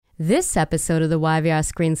This episode of the YVR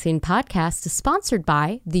Screen Scene podcast is sponsored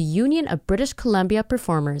by the Union of British Columbia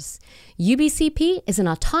Performers. UBCP is an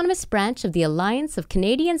autonomous branch of the Alliance of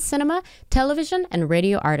Canadian Cinema, Television, and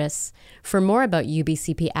Radio Artists. For more about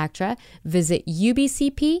UBCP ACTRA, visit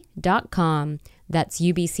ubcp.com. That's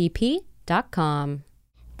ubcp.com.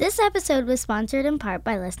 This episode was sponsored in part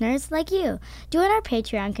by listeners like you. Join our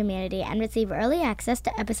Patreon community and receive early access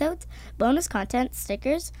to episodes, bonus content,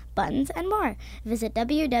 stickers, buttons, and more. Visit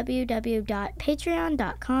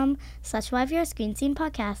www.patreon.com/YVR Screen Scene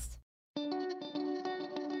Podcast.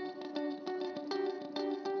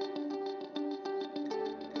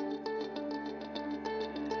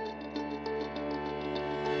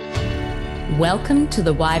 Welcome to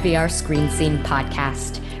the YVR Screen Scene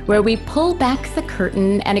podcast, where we pull back the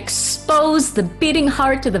curtain and expose the beating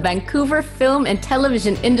heart of the Vancouver film and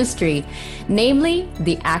television industry, namely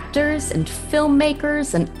the actors and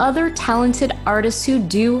filmmakers and other talented artists who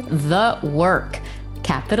do the work.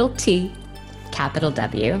 Capital T, capital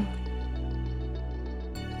W.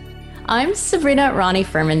 I'm Sabrina Ronnie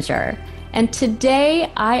Firminger, and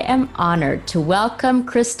today I am honored to welcome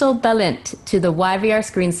Crystal Balint to the YVR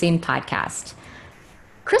Screen Scene podcast.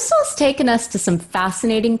 Crystal has taken us to some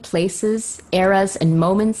fascinating places, eras, and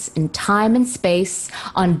moments in time and space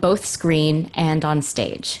on both screen and on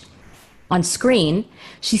stage. On screen,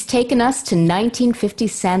 she's taken us to 1950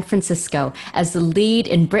 San Francisco as the lead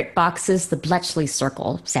in BritBox's The Bletchley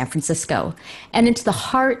Circle, San Francisco, and into the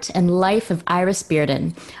heart and life of Iris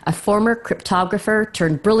Bearden, a former cryptographer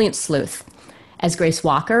turned brilliant sleuth. As Grace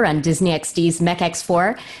Walker on Disney XD's Mech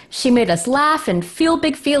X4, she made us laugh and feel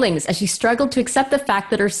big feelings as she struggled to accept the fact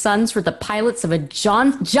that her sons were the pilots of a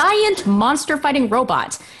giant monster-fighting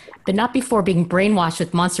robot, but not before being brainwashed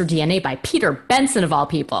with monster DNA by Peter Benson, of all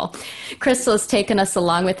people. Crystal has taken us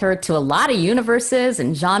along with her to a lot of universes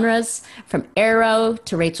and genres, from Arrow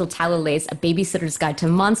to Rachel Talalay's A Babysitter's Guide to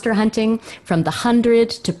Monster Hunting, from The 100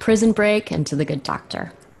 to Prison Break and to The Good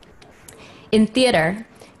Doctor. In theater,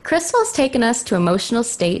 Crystal has taken us to emotional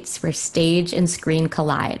states where stage and screen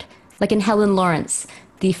collide, like in Helen Lawrence,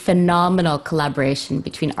 the phenomenal collaboration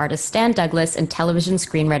between artist Stan Douglas and television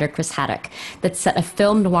screenwriter Chris Haddock that set a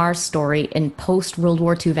film noir story in post-World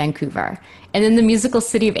War II Vancouver, and in the musical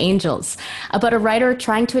City of Angels, about a writer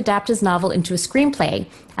trying to adapt his novel into a screenplay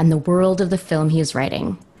and the world of the film he is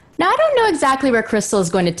writing. Now, I don't know exactly where Crystal is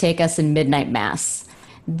going to take us in Midnight Mass,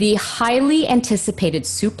 the highly anticipated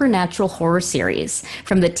supernatural horror series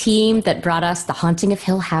from the team that brought us The Haunting of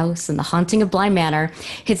Hill House and The Haunting of Bly Manor,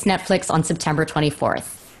 hits Netflix on September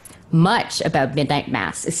 24th. Much about Midnight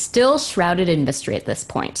Mass is still shrouded in mystery at this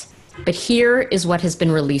point, but here is what has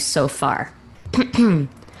been released so far. An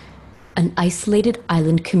isolated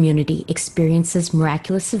island community experiences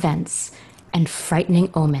miraculous events and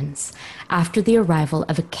frightening omens after the arrival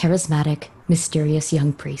of a charismatic, mysterious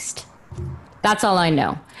young priest. That's all I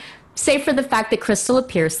know, save for the fact that Crystal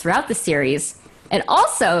appears throughout the series, and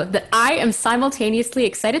also that I am simultaneously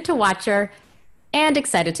excited to watch her and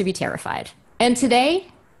excited to be terrified. And today,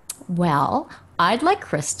 well, I'd like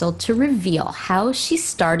Crystal to reveal how she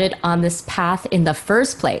started on this path in the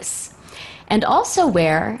first place, and also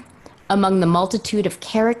where, among the multitude of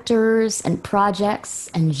characters and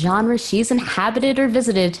projects and genres she's inhabited or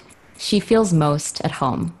visited, she feels most at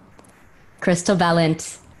home. Crystal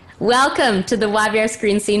Balint, welcome to the YVR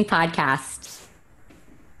Screen Scene podcast.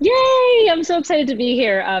 Yay! I'm so excited to be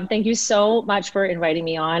here. Thank you so much for inviting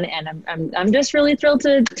me on, and I'm just really thrilled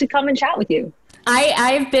to come and chat with you.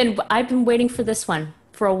 I've been waiting for this one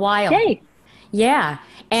for a while. Yay! Yeah,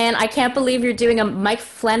 and I can't believe you're doing a Mike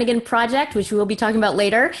Flanagan project, which we will be talking about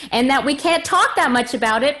later, and that we can't talk that much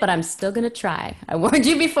about it, but I'm still going to try. I warned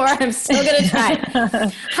you before, I'm still going to try.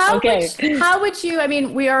 How would you, I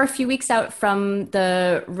mean, we are a few weeks out from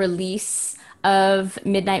the release of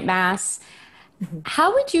Midnight Mass.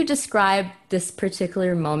 How would you describe this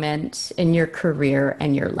particular moment in your career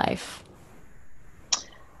and your life?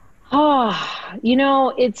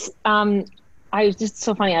 It's, I was just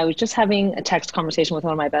so funny. I was just having a text conversation with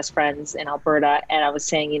one of my best friends in Alberta, and I was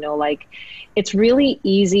saying, it's really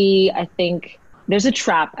easy. I think there's a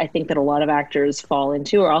trap, I think, that a lot of actors fall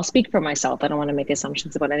into, or I'll speak for myself. I don't want to make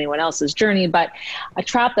assumptions about anyone else's journey, but a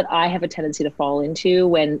trap that I have a tendency to fall into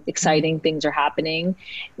when exciting things are happening,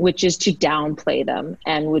 which is to downplay them,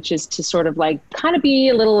 and which is to sort of kind of be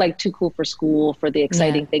a little too cool for school for the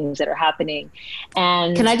exciting things that are happening.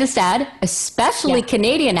 And can I just add, especially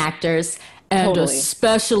Canadian actors, and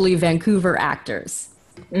especially Vancouver actors,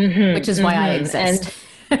 which is why I exist.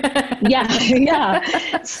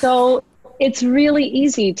 Yeah. So it's really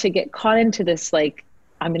easy to get caught into this, I'm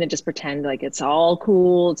going to just pretend like it's all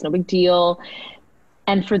cool. It's no big deal.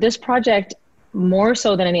 And for this project, more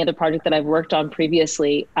so than any other project that I've worked on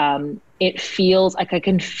previously, it feels like I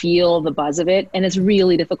can feel the buzz of it, and it's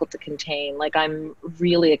really difficult to contain. Like, I'm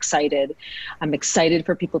really excited. I'm excited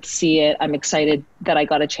for people to see it. I'm excited that I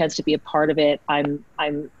got a chance to be a part of it. I'm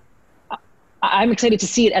excited to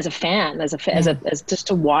see it as a fan, as just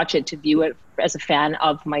to watch it, to view it as a fan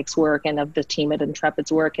of Mike's work and of the team at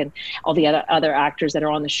Intrepid's work and all the other actors that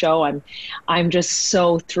are on the show. I'm just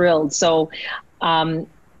so thrilled. So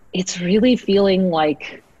it's really feeling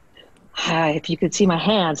like, if you could see my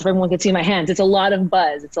hands, if everyone could see my hands, it's a lot of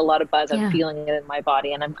buzz. It's a lot of buzz. I'm feeling it in my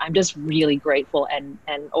body, and I'm just really grateful and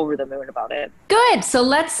over the moon about it. Good. So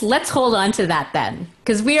let's hold on to that then,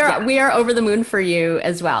 because we are over the moon for you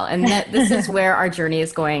as well, and this is where our journey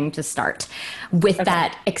is going to start with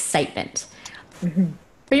that excitement. Mm-hmm.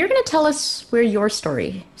 But you're going to tell us where your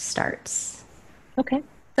story starts. Okay.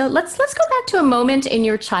 So let's go back to a moment in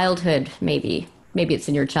your childhood, maybe it's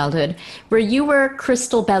in your childhood, where you were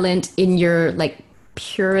Crystal Balint in your like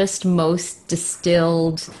purest, most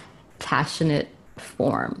distilled, passionate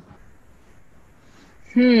form.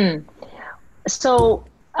 So,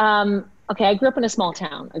 okay, I grew up in a small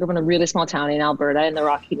town. I grew up in a really small town in Alberta in the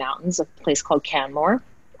Rocky Mountains, a place called Canmore,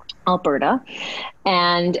 Alberta.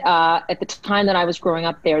 And at the time that I was growing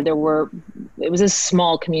up there, it was a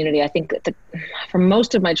small community. I think for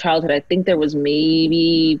most of my childhood, I think there was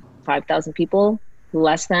maybe 5,000 people,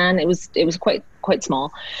 less than. It was quite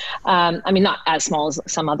small. I mean, not as small as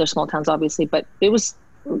some other small towns, obviously, but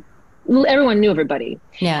everyone knew everybody.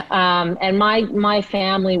 Yeah. And my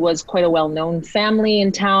family was quite a well-known family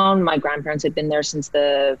in town. My grandparents had been there since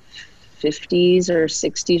the 50s or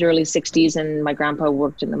 60s, early 60s, and my grandpa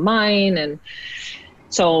worked in the mine. And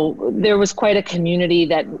so there was quite a community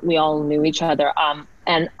that we all knew each other.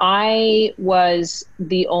 And I was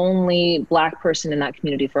the only Black person in that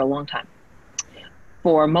community for a long time,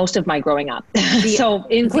 for most of my growing up. So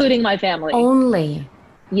including my family. Only.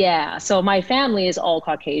 Yeah. So my family is all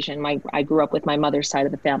Caucasian. I grew up with my mother's side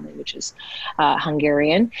of the family, which is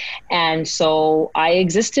Hungarian. And so I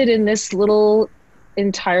existed in this little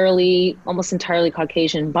almost entirely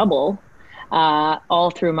Caucasian bubble all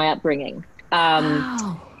through my upbringing.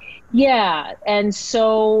 Wow. Yeah. And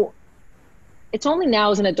so it's only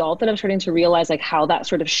now as an adult that I'm starting to realize like how that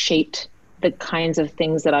sort of shaped the kinds of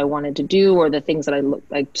things that I wanted to do, or the things that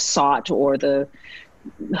I sought, or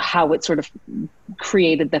how it sort of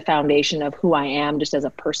created the foundation of who I am just as a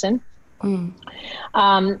person. And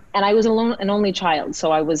I was an only child,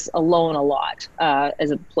 so I was alone a lot. I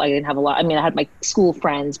didn't have a lot. I mean, I had my school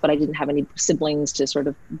friends, but I didn't have any siblings to sort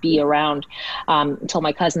of be around until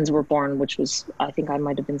my cousins were born, which was, I think I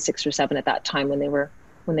might have been 6 or 7 at that time when they were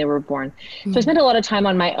born. So I spent a lot of time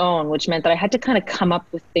on my own, which meant that I had to kind of come up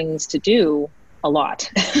with things to do a lot.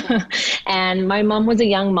 And my mom was a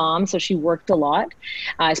young mom, so she worked a lot.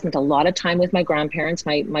 I spent a lot of time with my grandparents.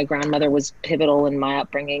 My grandmother was pivotal in my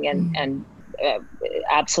upbringing and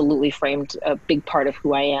absolutely framed a big part of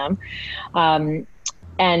who I am.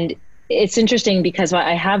 And it's interesting because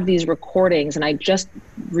I have these recordings, and I just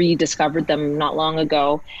rediscovered them not long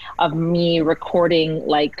ago, of me recording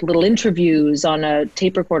like little interviews on a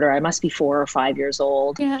tape recorder. I must be 4 or 5 years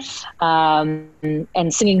old. Yeah.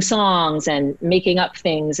 And singing songs and making up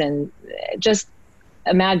things and just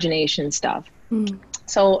imagination stuff.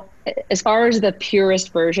 So as far as the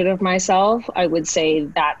purest version of myself, I would say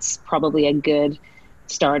that's probably a good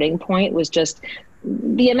starting point, was just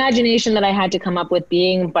the imagination that I had to come up with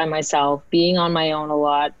being by myself, being on my own a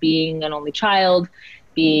lot, being an only child,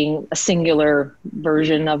 being a singular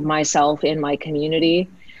version of myself in my community.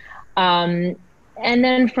 And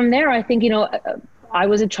then from there, I think, I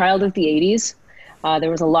was a child of the 80s.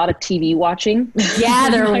 There was a lot of TV watching.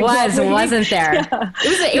 Yeah, there was, wasn't there? Yeah.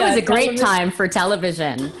 It was a great time for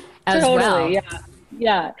television as well.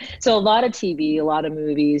 Yeah. So a lot of TV, a lot of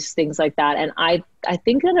movies, things like that. And I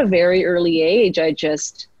think at a very early age, I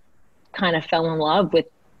just kind of fell in love with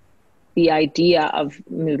the idea of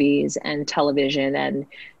movies and television and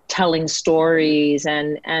telling stories.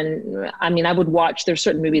 And I mean, there's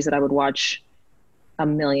certain movies that I would watch a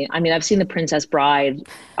million. I mean, I've seen The Princess Bride.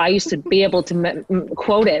 I used to be able to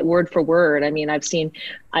quote it word for word. I mean, I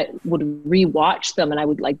would rewatch them, and I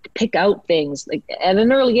would like pick out things like at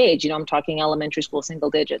an early age, I'm talking elementary school, single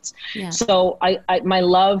digits. Yeah. So my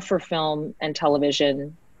love for film and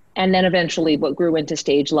television, and then eventually what grew into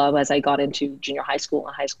stage love as I got into junior high school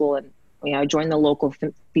and high school. And I joined the local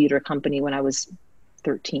theater company when I was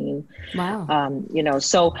 13. Wow.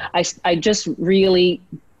 So I just really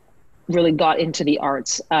got into the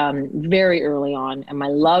arts very early on, and my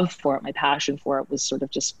love for it, my passion for it was sort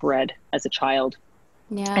of just spread as a child,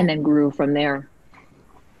 and then grew from there.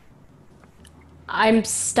 I'm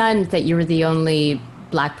stunned that you were the only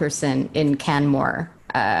Black person in Canmore.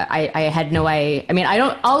 I had no I mean, I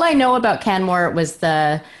don't. All I know about Canmore was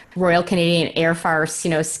the Royal Canadian Air Force,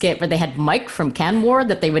 skit where they had Mike from Canmore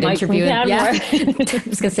that they would Mike from interview. And yeah, Canmore. I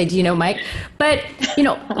was gonna say, do you know Mike? But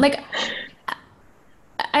like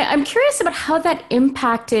I'm curious about how that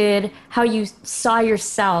impacted how you saw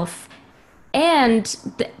yourself, and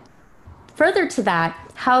further to that,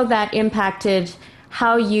 how that impacted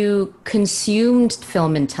how you consumed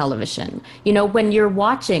film and television. When you're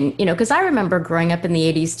watching, because I remember growing up in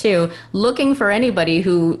the 80s too, looking for anybody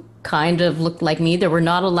who kind of looked like me. There were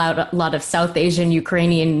not a lot of South Asian,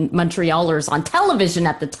 Ukrainian Montrealers on television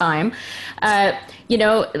at the time. Anytime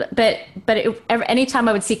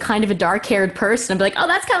I would see kind of a dark-haired person, I'd be like, oh,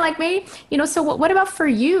 that's kind of like me. So what about for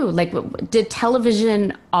you? Like, did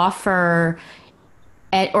television offer,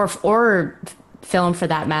 or film for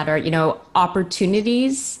that matter,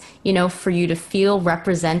 opportunities, for you to feel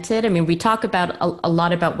represented? I mean, we talk about a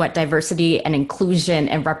lot about what diversity and inclusion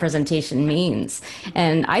and representation means.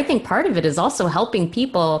 And I think part of it is also helping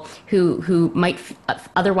people who might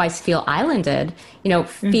otherwise feel islanded,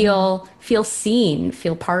 feel seen,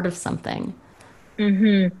 feel part of something.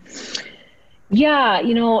 Mm-hmm. Yeah,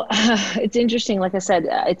 it's interesting. Like I said,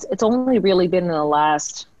 it's only really been in the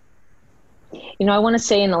last, I want to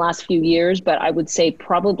say in the last few years, but I would say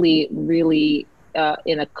probably really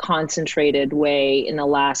in a concentrated way in the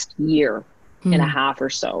last year and a half or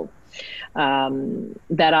so,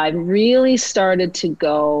 that I've really started to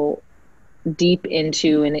go deep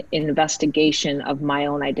into an investigation of my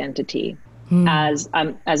own identity as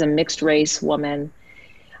a mixed race woman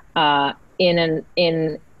in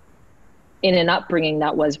an upbringing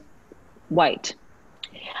that was white.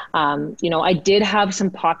 I did have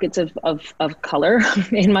some pockets of color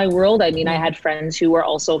in my world. I mean, I had friends who were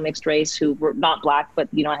also mixed race, who were not Black, but,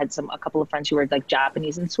 I had a couple of friends who were like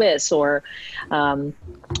Japanese and Swiss or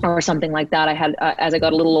something like that. I had, as I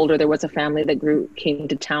got a little older, there was a family that came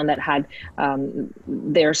to town that had,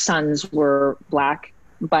 their sons were Black,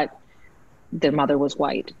 but their mother was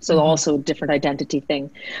white. So also different identity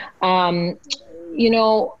thing. I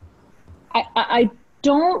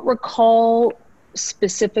don't recall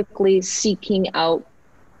specifically seeking out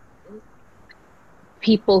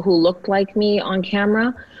people who looked like me on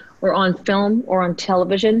camera or on film or on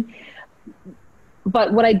television.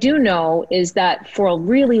 But what I do know is that for a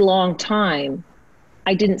really long time,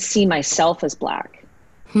 I didn't see myself as Black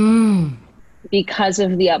because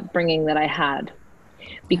of the upbringing that I had,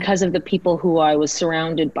 because of the people who I was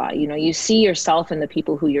surrounded by. You see yourself in the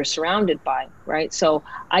people who you're surrounded by, right? So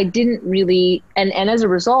I didn't really, and as a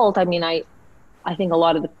result, I mean, I think a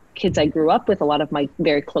lot of the kids I grew up with, a lot of my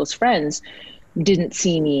very close friends, didn't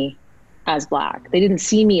see me as Black. They didn't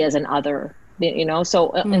see me as an other,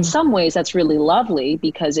 So in some ways that's really lovely,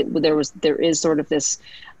 because there is sort of this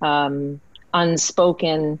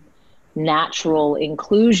unspoken natural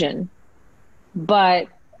inclusion. But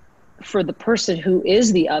for the person who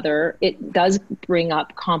is the other, it does bring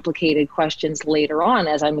up complicated questions later on,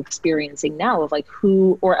 as I'm experiencing now, of like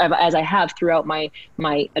who, or as I have throughout my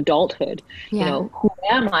adulthood, who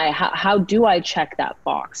am I? How do I check that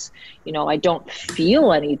box? I don't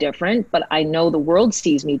feel any different, but I know the world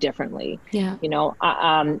sees me differently. Yeah.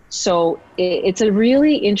 So it's a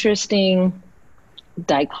really interesting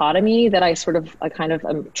dichotomy that I kind of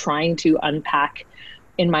am trying to unpack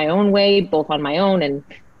in my own way, both on my own and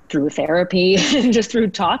through therapy and just through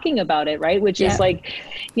talking about it, right? Which is like,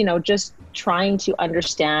 just trying to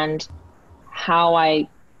understand how I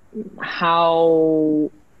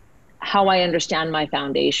understand my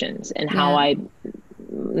foundations and how I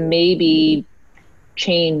maybe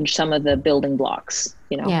change some of the building blocks,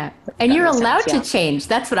 Yeah. And you're allowed to change.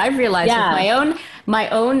 That's what I've realized with my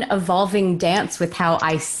own evolving dance with how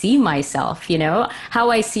I see myself, how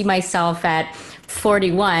I see myself at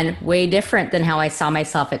 41, way different than how I saw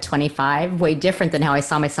myself at 25, way different than how I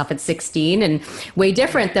saw myself at 16, and way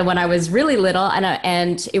different than when I was really little.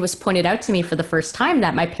 And it was pointed out to me for the first time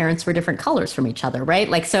that my parents were different colors from each other, right?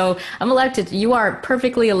 Like, so you are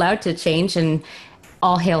perfectly allowed to change, and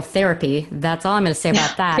all hail therapy. That's all I'm going to say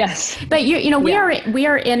about that. Yes. But we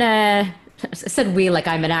are in a, I said we like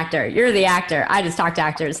I'm an actor. You're the actor. I just talk to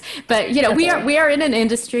actors. But we are in an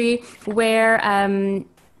industry where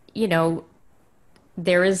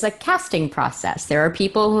there is a casting process. There are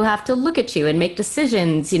people who have to look at you and make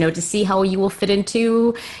decisions, to see how you will fit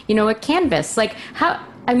into, a canvas. Like how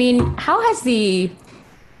has the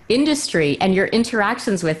industry and your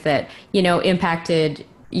interactions with it, impacted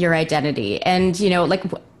your identity? And,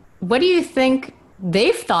 what do you think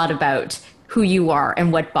they've thought about who you are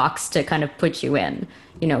and what box to kind of put you in?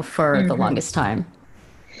 for the longest time.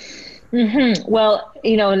 Well,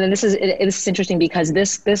 and this is interesting because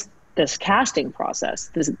this casting process,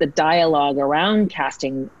 the dialogue around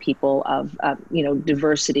casting people of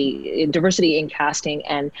diversity in casting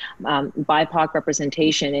and BIPOC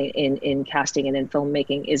representation in casting and in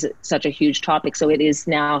filmmaking is such a huge topic. So it is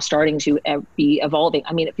now starting to be evolving.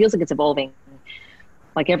 I mean, it feels like it's evolving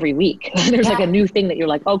like every week. There's like a new thing that you're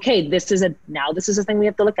like, okay, this is a thing we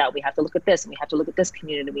have to look at. We have to look at this, and we have to look at this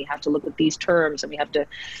community. We have to look at these terms, and we have to,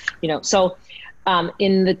 so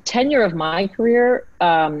in the tenure of my career,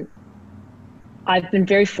 I've been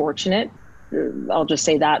very fortunate. I'll just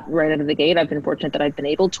say that right out of the gate. I've been fortunate that I've been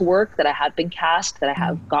able to work, that I have been cast, that I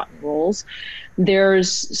have gotten roles.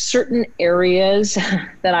 There's certain areas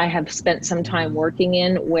that I have spent some time working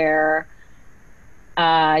in where,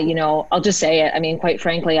 I'll just say it. I mean, quite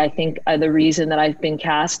frankly, I think the reason that I've been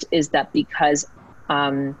cast is that because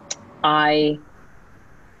I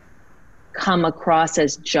come across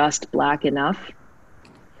as just Black enough,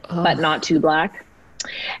 but not too Black.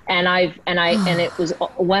 And it was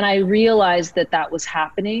when I realized that was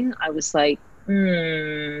happening, I was like,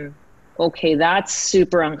 okay, that's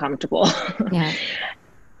super uncomfortable. Yeah.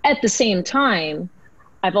 At the same time,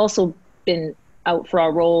 I've also been out for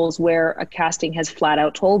our roles where a casting has flat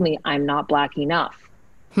out told me I'm not Black enough.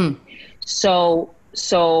 So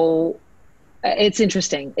it's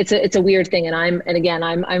interesting. It's a weird thing. And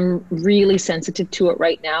I'm really sensitive to it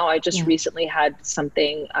right now. I just recently had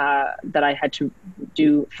something that I had to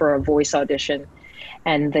do for a voice audition,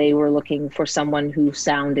 and they were looking for someone who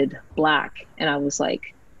sounded Black. And I was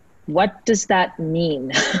like, what does that mean?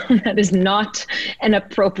 That is not an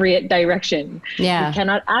appropriate direction. Yeah. You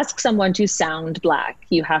cannot ask someone to sound Black.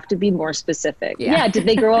 You have to be more specific. Yeah. Did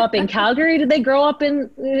they grow up in Calgary? Did they grow up in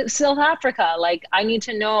South Africa? Like, I need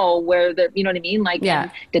to know where you know what I mean? Like,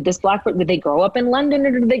 did they grow up in London,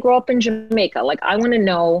 or did they grow up in Jamaica? Like, I want to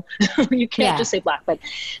know. You can't just say Black. But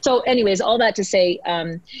so anyways, all that to say,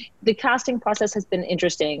 the casting process has been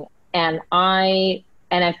interesting. And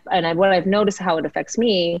what I've noticed how it affects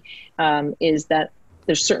me is that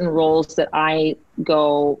there's certain roles that I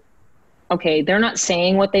go, okay, they're not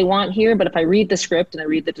saying what they want here, but if I read the script and I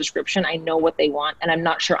read the description, I know what they want, and I'm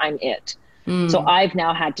not sure I'm it. So I've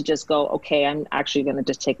now had to just go, okay, I'm actually going to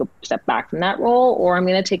just take a step back from that role, or I'm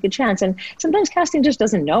going to take a chance. And sometimes casting just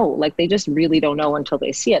doesn't know. Like, they just really don't know until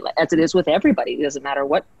they see it, as it is with everybody. It doesn't matter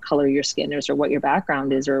what color your skin is or what your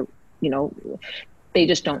background is, or, they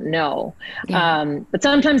just don't know. Yeah. But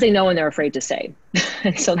sometimes they know and they're afraid to say.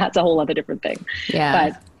 So that's a whole other different thing.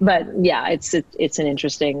 Yeah. But yeah, it's an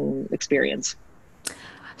interesting experience.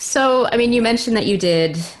 So, I mean, you mentioned that you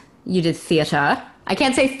did theater. I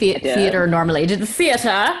can't say theater normally. You did the theater,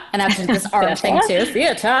 and I have to do this art thing too.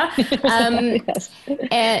 Theater. Yes.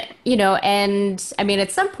 And I mean,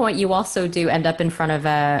 at some point you also do end up in front of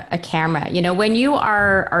a camera. When you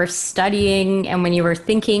are studying and when you were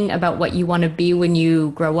thinking about what you want to be when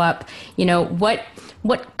you grow up,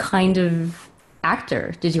 what kind of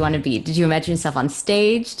actor did you want to be? Did you imagine yourself on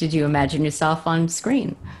stage? Did you imagine yourself on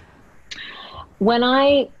screen? When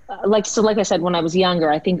like I said, when I was younger,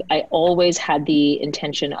 I think I always had the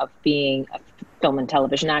intention of being a film and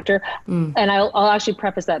television actor. And I'll actually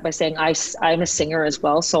preface that by saying I'm a singer as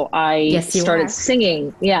well. So I started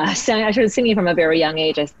singing. Yeah, I started singing from a very young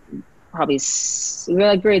age. Probably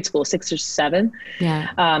grade school, 6 or 7.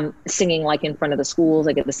 Yeah. Singing like in front of the schools,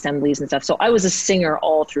 like at assemblies and stuff. So I was a singer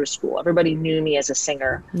all through school. Everybody knew me as a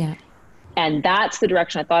singer. Yeah. And that's the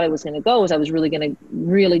direction I thought I was going to go, was I was really going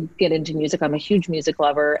to get into music. I'm a huge music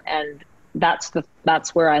lover. And that's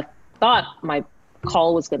where I thought my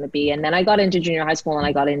call was going to be. And then I got into junior high school, and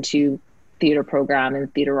I got into theater program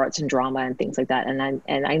and theater arts and drama and things like that. And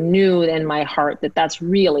I knew in my heart that that's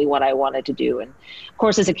really what I wanted to do. And of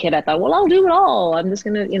course, as a kid, I thought, well, I'll do it all. I'm just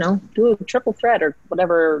going to, do a triple threat or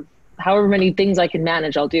whatever, however many things I can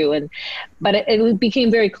manage, I'll do. But it became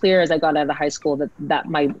very clear as I got out of high school that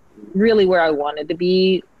really where I wanted to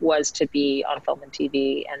be was to be on film and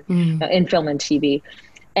TV and in film and TV.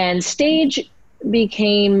 And stage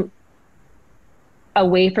became a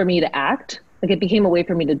way for me to act. Like, it became a way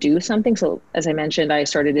for me to do something. So as I mentioned, I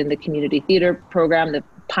started in the community theater program, the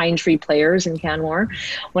Pine Tree Players in Canmore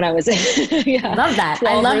when I was, I love that.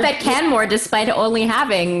 I love that Canmore, despite only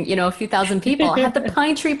having, a few thousand people, had the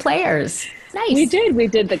Pine Tree Players. Nice. We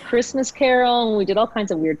did the Christmas Carol, and we did all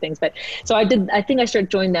kinds of weird things. But so I think I started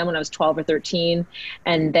joining them when I was 12 or 13.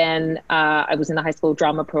 And then I was in the high school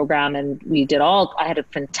drama program, and I had a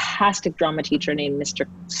fantastic drama teacher named Mr.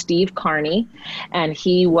 Steve Carney. And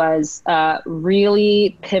he was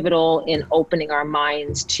really pivotal in opening our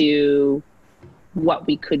minds to what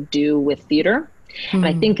we could do with theater. And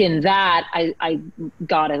I think in that, I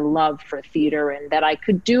got a love for theater and that I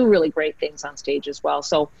could do really great things on stage as well.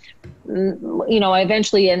 So, I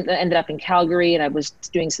eventually ended up in Calgary, and I was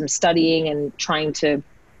doing some studying and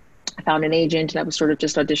I found an agent, and I was sort of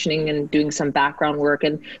just auditioning and doing some background work.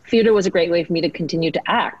 And theater was a great way for me to continue to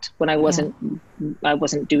act when I wasn't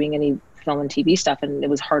doing any film and TV stuff, and it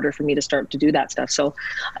was harder for me to start to do that stuff. So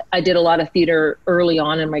I did a lot of theater early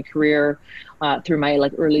on in my career, through my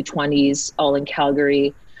early 20s, all in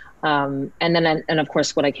Calgary. And of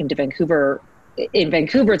course, when I came to Vancouver,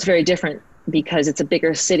 it's very different because it's a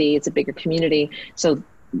bigger city, it's a bigger community. So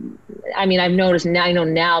I know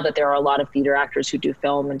now that there are a lot of theater actors who do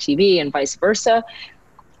film and TV and vice versa.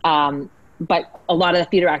 But a lot of the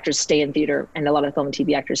theater actors stay in theater, and a lot of film and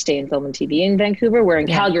TV actors stay in film and TV in Vancouver, where in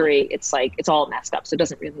Calgary, it's all messed up. So it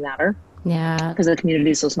doesn't really matter. Yeah. Because the community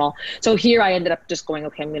is so small. So here I ended up just going,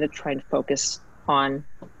 okay, I'm going to try and focus on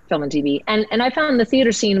film and TV. And I found the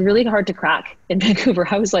theater scene really hard to crack in Vancouver.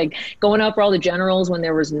 I was going out for all the generals when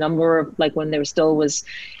there was when there still was,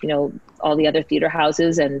 all the other theater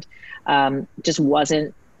houses, and just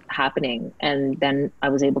wasn't happening. And then I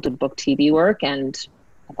was able to book TV work, and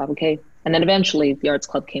I thought, okay. And then eventually the Arts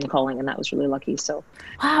Club came calling, and that was really lucky. So,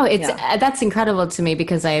 wow, that's incredible to me,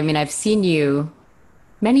 because I've seen you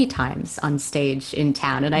many times on stage in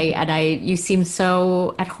town, and you seem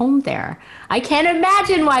so at home there. I can't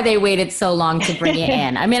imagine why they waited so long to bring you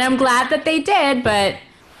in. I'm glad that they did, but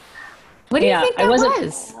what do you think that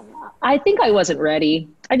was? I think I wasn't ready.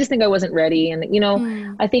 I just think I wasn't ready. And,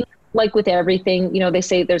 I think with everything, they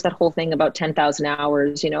say there's that whole thing about 10,000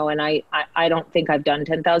 hours, and I don't think I've done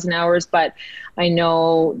 10,000 hours, but I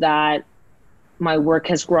know that my work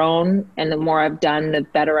has grown, and the more I've done, the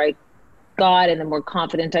better I got, and the more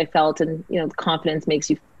confident I felt. And, the confidence makes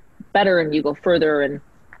you better, and you go further. And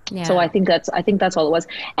so I think that's all it was.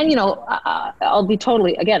 And, I'll be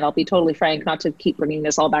totally frank, not to keep bringing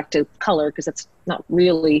this all back to color, because that's not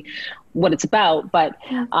really what it's about. But,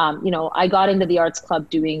 I got into the Arts Club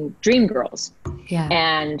doing Dreamgirls. Yeah.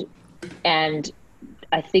 And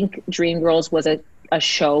I think Dreamgirls was a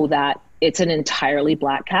show that it's an entirely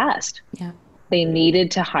Black cast. Yeah. They needed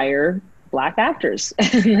to hire Black actors.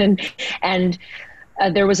 and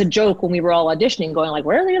there was a joke when we were all auditioning going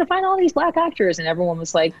where are they going to find all these Black actors? And everyone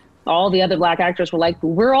was all the other Black actors were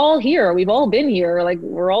we're all here. We've all been here.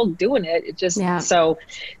 We're all doing it. It just, so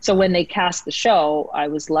when they cast the show, I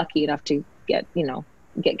was lucky enough to get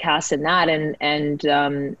cast in that. And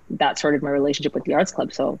that started my relationship with the Arts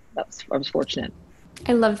Club. So I was fortunate.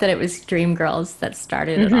 I love that it was Dreamgirls that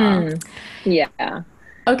started it all. Yeah.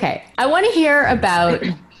 Okay. I want to hear about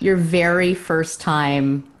your very first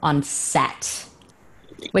time on set.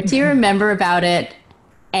 What do you remember about it,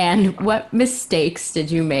 and what mistakes did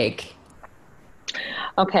you make?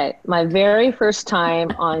 Okay, my very first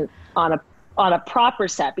time on a proper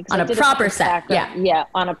set, because on a proper set,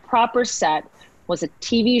 on a proper set was a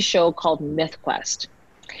TV show called MythQuest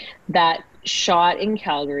that shot in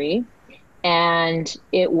Calgary. And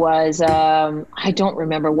it was, I don't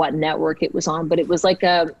remember what network it was on, but it was I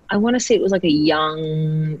want to say it was a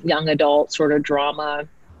young adult sort of drama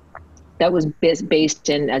that was based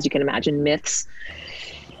in, as you can imagine, myths.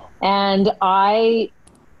 And I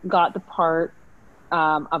got the part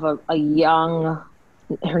of a young,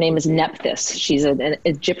 her name is Nephthys. She's an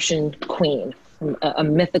Egyptian queen, a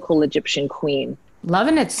mythical Egyptian queen.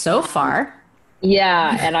 Loving it so far.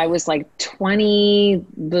 Yeah, and I was 21,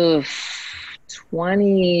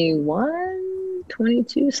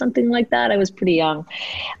 22, something like that. I was pretty young,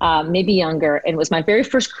 maybe younger. And it was my very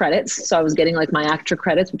first credits. So I was getting my actor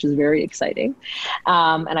credits, which is very exciting.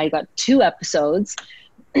 And I got 2 episodes.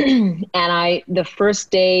 And the first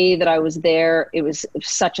day that I was there, it was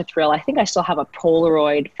such a thrill. I think I still have a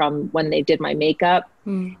Polaroid from when they did my makeup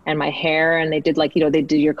and my hair, and they did they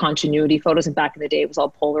did your continuity photos. And back in the day, it was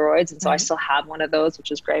all Polaroids. And so I still have one of those, which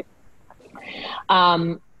is great.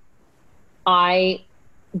 I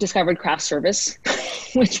discovered craft service,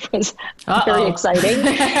 which was very exciting.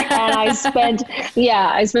 And I spent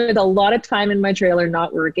a lot of time in my trailer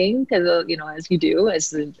not working, because, as you do,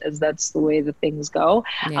 as that's the way the things go.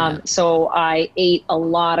 Yeah. So I ate a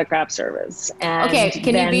lot of craft service. And okay,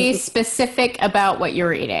 can you be specific about what you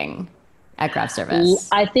were eating at craft service?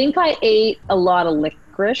 I think I ate a lot of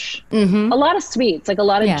licorice, a lot of sweets, a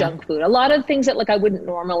lot of junk food, a lot of things that I wouldn't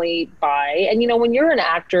normally buy. And, when you're an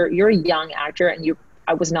actor, you're a young actor, and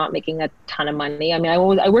I was not making a ton of money. I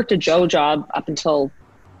worked a Joe job up until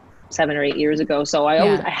 7 or 8 years ago. So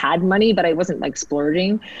I had money, but I wasn't like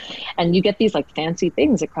splurging. And you get these like fancy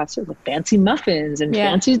things at craft service, like fancy muffins and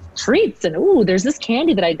fancy treats. And there's this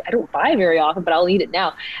candy that I don't buy very often, but I'll eat it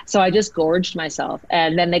now. So I just gorged myself.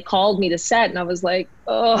 And then they called me to set, and I was like,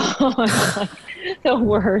 oh, the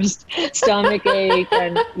worst stomach ache.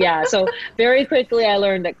 And so very quickly I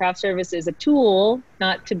learned that craft service is a tool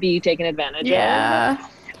not to be taken advantage of.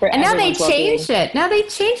 And now they changed it. Now they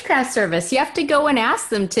changed craft service. You have to go and ask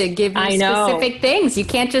them to give you specific things. You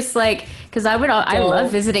can't just because I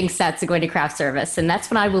love visiting sets and going to craft service, and that's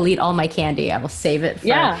when I will eat all my candy. I will save it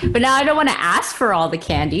but now I don't want to ask for all the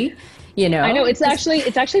candy. I know it's actually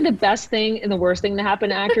the best thing and the worst thing to happen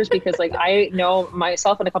to actors, because like I know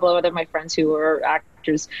myself and a couple of other my friends who are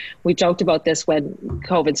actors, we joked about this when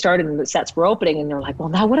COVID started and the sets were opening, and they're like, well,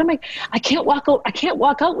 now what am I can't walk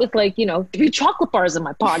out with 3 chocolate bars in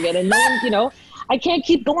my pocket, and then I can't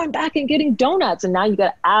keep going back and getting donuts, and now you got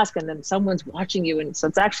to ask, and then someone's watching you, and so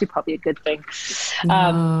it's actually probably a good thing.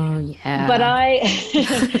 But I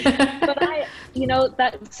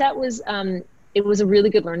that set was it was a really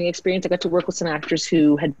good learning experience. I got to work with some actors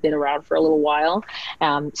who had been around for a little while,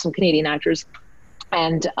 some Canadian actors.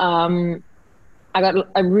 And I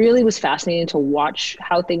really was fascinated to watch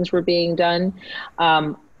how things were being done.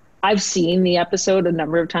 I've seen the episode a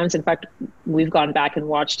number of times. In fact, we've gone back and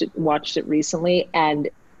watched it recently, and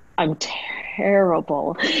I'm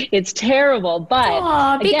terrible. It's terrible,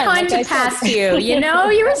 but be kind to past you. You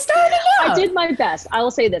were starting out. I did my best. I will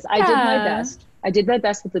say this. I did my best. I did my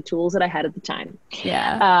best with the tools that I had at the time.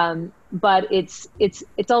 But it's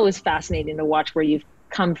always fascinating to watch where you've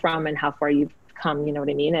come from and how far you've come. You know what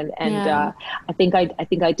I mean? And I think I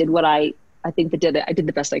did I did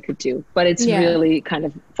the best I could do. But it's really kind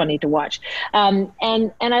of funny to watch. And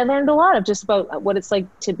I learned a lot of just about what it's like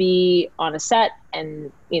to be on a set,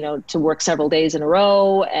 and to work several days in a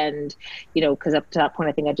row, and because up to that point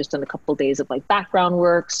I think I'd just done a couple of days of like background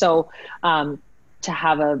work. So to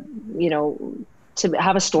have a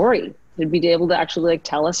story, to be able to actually like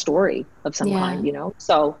tell a story of some kind,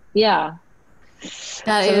 So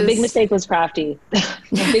the big mistake was crafty. A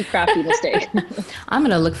big crafty mistake. I'm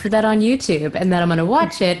going to look for that on YouTube, and then I'm going to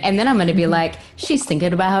watch it, and then I'm going to be like, she's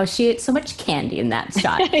thinking about how she ate so much candy in that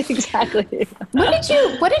shot. Exactly.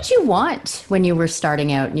 What did you want when you were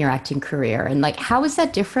starting out in your acting career? And like, how is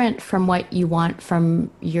that different from what you want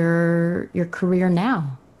from your career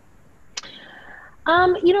now?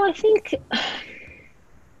 I think,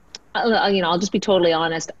 I'll just be totally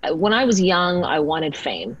honest. When I was young, I wanted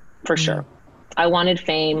fame, for sure. I wanted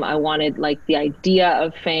fame. I wanted, like, the idea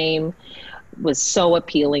of fame was so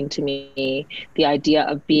appealing to me. The idea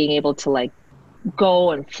of being able to, like,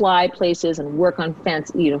 go and fly places and work on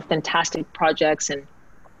fantastic projects, and,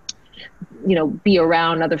 be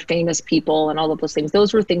around other famous people and all of those things.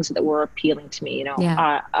 Those were things that were appealing to me,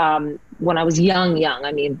 when I was young,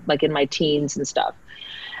 I mean, like in my teens and stuff.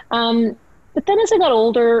 But then as I got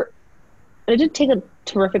older, it did take a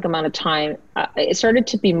terrific amount of time. It started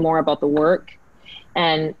to be more about the work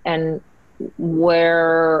and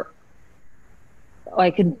where I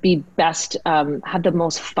could be best, have the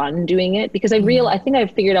most fun doing it, because I think I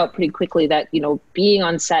figured out pretty quickly that, being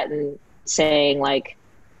on set and saying like,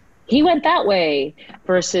 he went that way,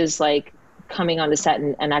 versus like coming on the set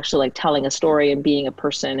and actually like telling a story and being a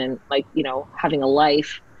person and like, having a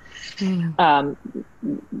life,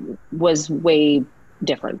 was way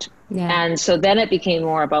different. And so then it became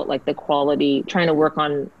more about like the quality, trying to work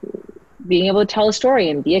on being able to tell a story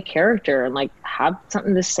and be a character and like have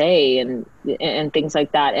something to say and things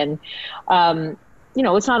like that. And,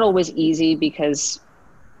 it's not always easy, because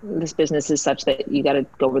this business is such that you got to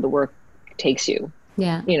go where the work takes you.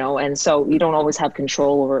 And so you don't always have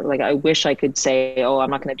control over, like, I wish I could say, oh, I'm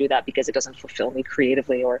not going to do that because it doesn't fulfill me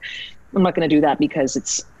creatively, or I'm not going to do that because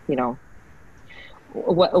it's,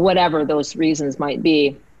 whatever those reasons might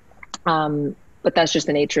be. But that's just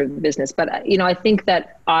the nature of the business. But, I think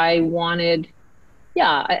that I wanted,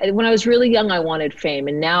 when I was really young, I wanted fame,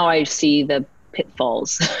 and now I see the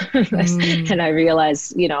pitfalls and I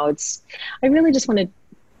realize, I really just want to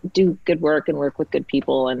do good work and work with good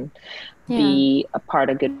people and be a part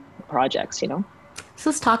of good projects, So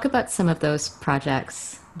let's talk about some of those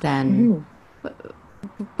projects then.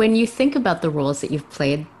 When you think about the roles that you've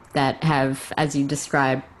played that have, as you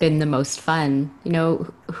described, been the most fun,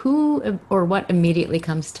 who or what immediately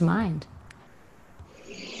comes to mind?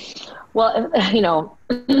 Well,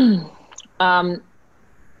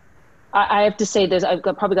 I have to say I've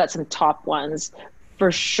probably got some top ones for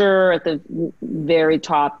sure at the very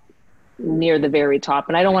top, near the very top.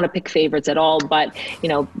 And I don't want to pick favorites at all, but,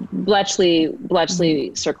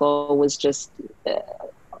 Bletchley Circle was just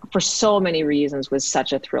for so many reasons was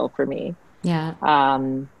such a thrill for me. Yeah.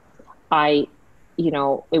 I,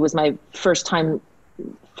 it was my first time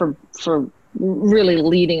for really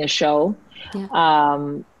leading a show.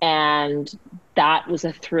 Yeah. And that was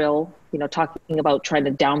a thrill, talking about trying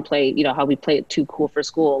to downplay, how we play it too cool for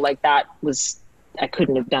school. Like that was, I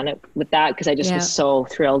couldn't have done it with that because I just was so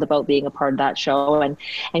thrilled about being a part of that show. And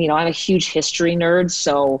I'm a huge history nerd.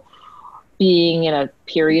 So being in a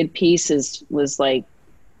period piece was like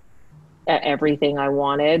everything I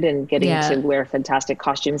wanted, and getting to wear fantastic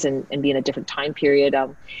costumes and be in a different time period.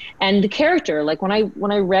 And the character, like when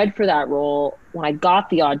I read for that role, when I got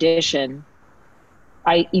the audition,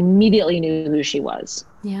 I immediately knew who she was.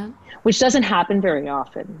 Yeah. Which doesn't happen very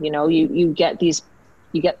often. You get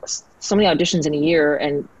so many auditions in a year,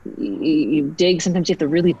 and you dig. Sometimes you have to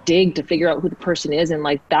really dig to figure out who the person is. And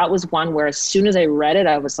like, that was one where as soon as I read it,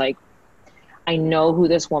 I was like, I know who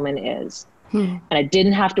this woman is. And I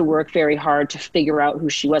didn't have to work very hard to figure out who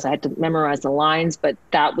she was. I had to memorize the lines, but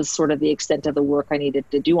that was sort of the extent of the work I needed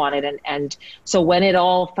to do on it. And so when it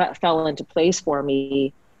all fell into place for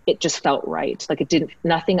me, it just felt right. Like I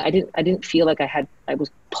didn't feel like I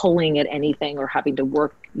was pulling at anything or having to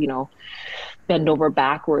work, bend over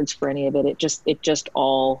backwards for any of it. It just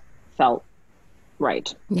all felt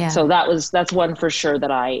right. Yeah. So that's one for sure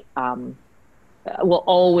that I will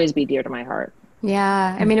always be dear to my heart.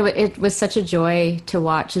 Yeah, I mean, it was such a joy to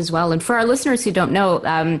watch as well. And for our listeners who don't know,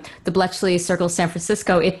 the Bletchley Circle San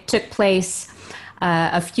Francisco, it took place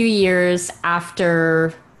a few years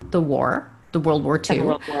after the war, the World War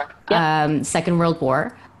II, Second World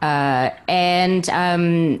War. And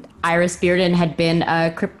Iris Bearden had been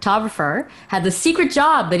a cryptographer, had the secret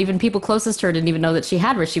job that even people closest to her didn't even know that she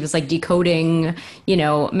had, where she was like decoding,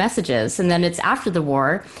 messages. And then it's after the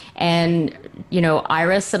war, and,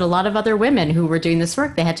 Iris and a lot of other women who were doing this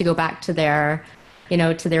work, they had to go back to their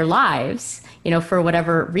lives, for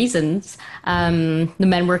whatever reasons. The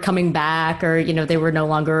men were coming back, or, they were no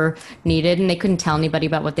longer needed, and they couldn't tell anybody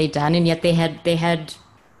about what they'd done. And yet they had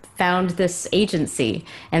found this agency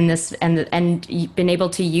and been able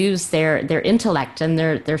to use their intellect and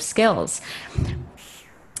their skills.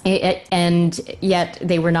 And yet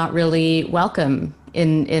they were not really welcome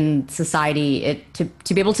in society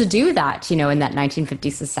to be able to do that, in that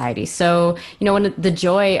 1950s society. So, the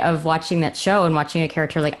joy of watching that show and watching a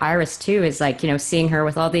character like Iris too is like, seeing her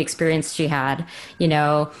with all the experience she had,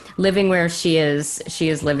 living where she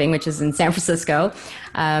is living, which is in San Francisco,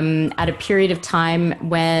 at a period of time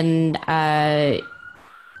when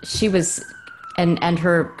she was and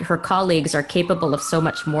her colleagues are capable of so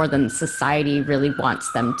much more than society really wants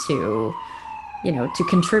them to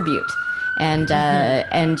contribute. And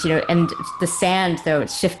the sand, though,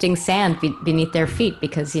 it's shifting sand beneath their feet,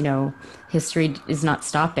 because, history is not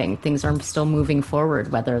stopping. Things are still moving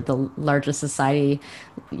forward, whether the largest society,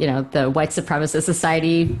 the white supremacist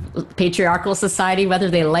society, patriarchal society, whether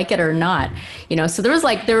they like it or not, so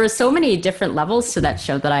there were so many different levels to that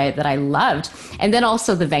show that I loved. And then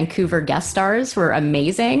also the Vancouver guest stars were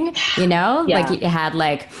amazing, like you had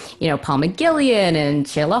Paul McGillion and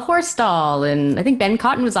Shayla Horsdal, and I think Ben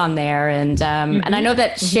Cotton was on there. And and I know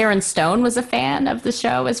that Sharon Stone was a fan of the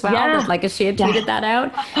show as well. Yeah. She had tweeted that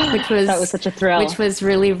out, which was such a thrill, which was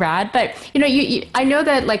really rad. But you I know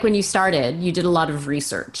that when you started, you did a lot of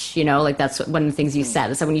research. That's one of the things you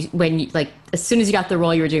said. So when you as soon as you got the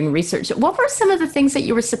role, you were doing research. What were some of the things that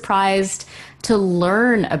you were surprised to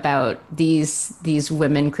learn about these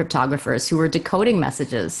women cryptographers who were decoding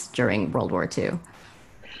messages during World War II?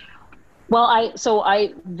 Well,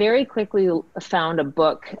 I very quickly found a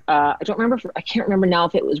book. I can't remember now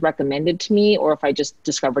if it was recommended to me or if I just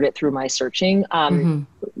discovered it through my searching. In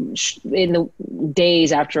the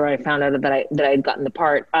days after I found out that I had gotten the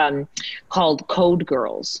part, called Code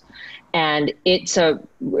Girls. And it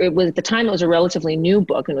was at the time, it was a relatively new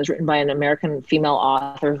book, and it was written by an American female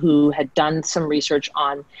author who had done some research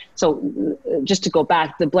on, so just to go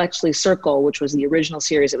back, the Bletchley Circle, which was the original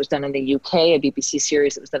series that was done in the UK, a BBC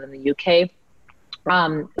series that was done in the UK,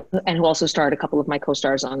 and who also starred a couple of my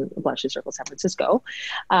co-stars on Bletchley Circle San Francisco.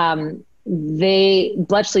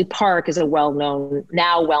 Bletchley Park is a well-known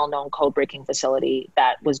code breaking facility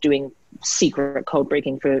that was doing secret code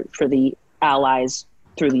breaking for the Allies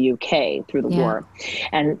through the UK, through the war.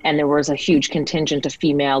 And there was a huge contingent of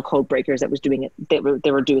female code breakers that was doing it. They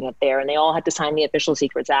were doing it there, and they all had to sign the Official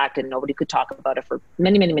Secrets Act, and nobody could talk about it for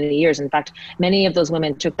many, many, many years. In fact, many of those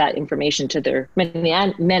women took that information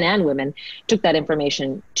men and women took that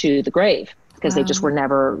information to the grave, because they just were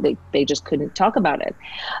never, they just couldn't talk about it.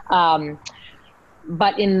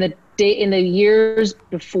 But in the in the years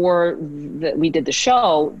before we did the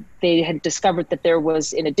show, they had discovered that there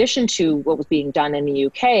was, in addition to what was being done in the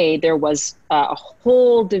UK, there was a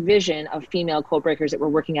whole division of female code breakers that were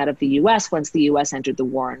working out of the US once the US entered the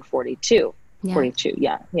war in 42. Yeah. 42,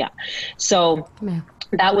 yeah. So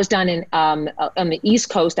that was done in on the East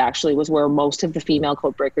Coast, actually, was where most of the female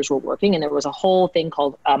code breakers were working. And there was a whole thing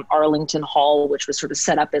called Arlington Hall, which was sort of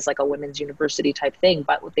set up as like a women's university type thing.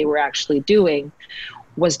 But what they were actually doing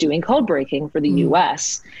was doing code breaking for the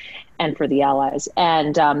US and for the Allies.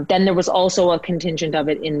 And then there was also a contingent of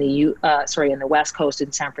it in the West Coast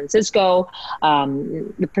in San Francisco.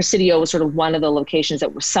 The Presidio was sort of one of the locations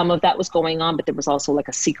that was, some of that was going on, but there was also like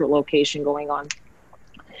a secret location going on.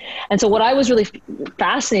 And so what I was really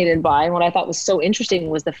fascinated by, and what I thought was so interesting,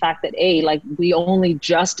 was the fact that we only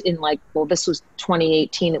just in this was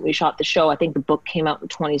 2018 that we shot the show. I think the book came out in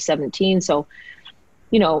 2017. So,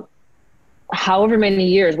 however many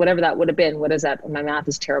years, whatever that would have been, what is that? My math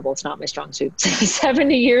is terrible. It's not my strong suit.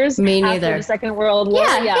 70 years Me neither. After the Second World War.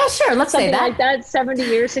 Yeah, sure. Let's Something say that. like that, 70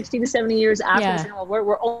 years, 60 to 70 years after the Second World War.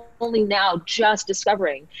 We're only now just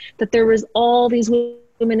discovering that there was all these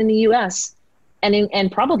women in the US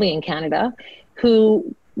and probably in Canada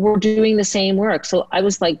who were doing the same work. So I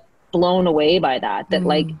was blown away by that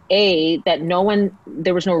that no one,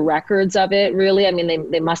 there was no records of it really. I mean,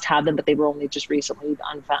 they must have them, but they were only just recently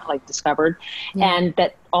discovered. And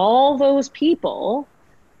that all those people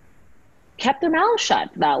kept their mouths shut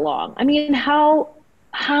that long. I mean, how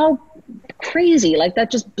crazy, that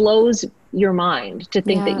just blows your mind to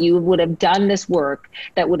think that you would have done this work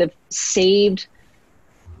that would have saved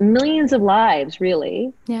millions of lives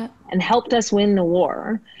really, and helped us win the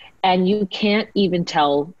war. And you can't even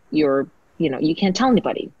tell you can't tell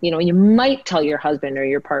anybody, you might tell your husband or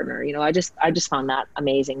your partner, I just found that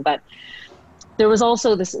amazing. But there was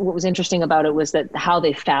also what was interesting about it was that how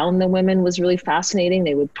they found the women was really fascinating.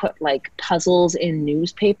 They would put puzzles in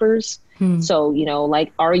newspapers. So,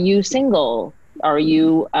 are you single? Are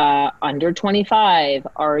you under 25?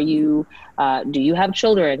 Are you, do you have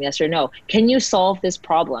children? Yes or no? Can you solve this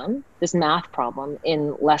problem, this math problem,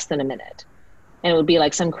 in less than a minute? And it would be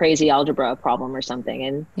some crazy algebra problem or something.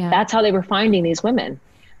 And that's how they were finding these women,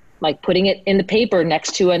 putting it in the paper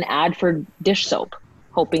next to an ad for dish soap,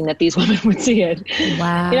 hoping that these women would see it.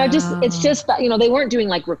 Wow. It's just, they weren't doing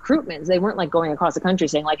recruitments. They weren't going across the country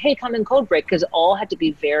saying hey, come and code break, because it all had to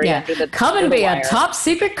be very under the come and be a top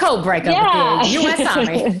secret code breaker with the U.S.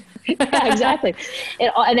 Army. Yeah, exactly.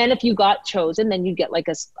 And then if you got chosen, then you'd get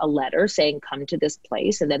a letter saying, come to this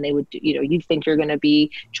place. And then they would, you'd think you're going to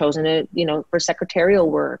be chosen to, for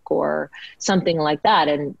secretarial work or something like that.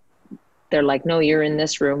 And they're no, you're in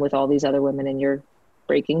this room with all these other women and you're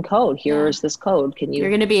breaking code. Here's this code. You're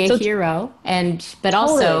going to be a hero. But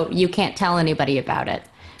also you can't tell anybody about it,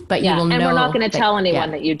 but you will know. And we're not going to tell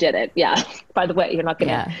anyone that you did it. Yeah. By the way, you're not going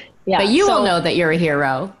to. Yeah. But you will know that you're a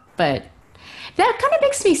hero, but that kind of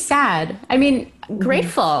makes me sad. I mean,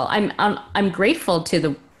 grateful. I'm grateful to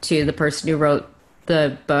the person who wrote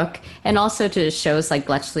the book, and also to shows like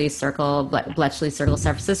Bletchley Circle,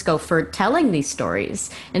 San Francisco, for telling these stories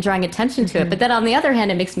and drawing attention to it. But then on the other hand,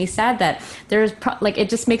 it makes me sad that there's it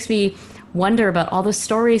just makes me wonder about all the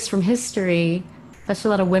stories from history, especially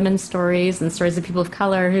a lot of women's stories and stories of people of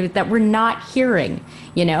color that we're not hearing,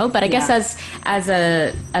 But I guess as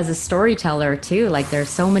a storyteller too, there's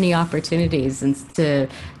so many opportunities and to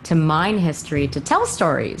mine history, to tell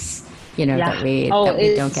stories, that we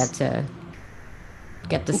don't get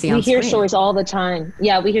to see on screen. We hear stories all the time.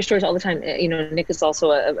 Yeah, we hear stories all the time. Nick is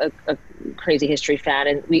also a crazy history fan,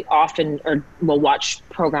 and we often will watch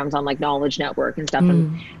programs on Knowledge Network and stuff.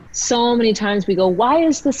 And so many times we go, why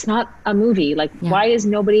is this not a movie? Why is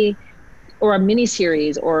nobody, or a mini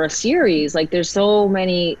series or a series? There's so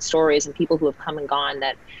many stories and people who have come and gone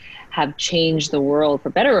that have changed the world for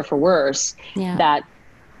better or for worse, that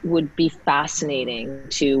would be fascinating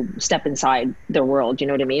to step inside their world, you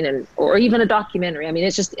know what I mean? And, or even a documentary. I mean,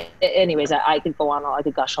 it's just, anyways, I could go on, I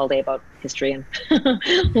could gush all day about history and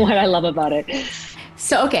what I love about it.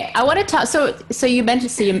 So, okay, I want to talk, so you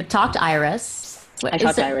mentioned, you talked Iris. I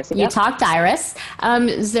talked Iris. You talked Iris.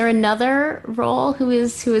 Is there another role who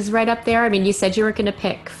is right up there? I mean, you said you were going to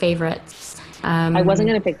pick favorites. I wasn't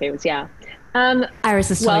going to pick favorites, yeah.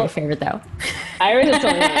 Iris is still your favorite, though. Iris is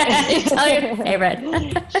still your favorite.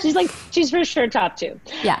 She's for sure top two.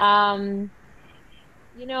 Yeah. I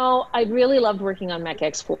really loved working on Mech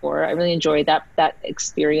X4. I really enjoyed that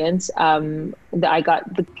experience. I got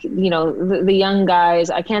the young guys.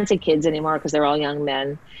 I can't say kids anymore because they're all young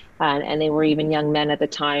men, and they were even young men at the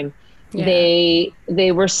time. Yeah.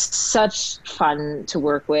 They were such fun to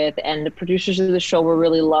work with, and the producers of the show were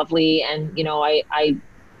really lovely. And I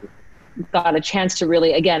got a chance to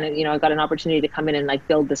really, again, I got an opportunity to come in and like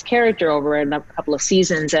build this character over a couple of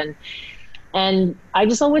seasons, and I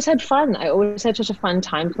just always had fun. I always had such a fun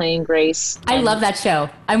time playing Grace. I love that show.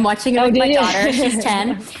 I'm watching it with my daughter. She's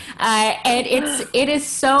 10. And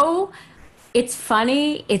it's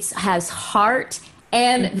funny. It has heart.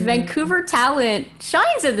 And Vancouver talent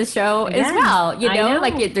shines in the show as well.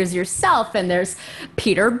 Like there's yourself, and there's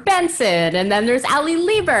Peter Benson, and then there's Ali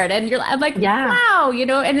Liebert, and I'm like, wow,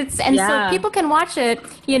 so people can watch it.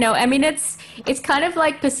 I mean, it's kind of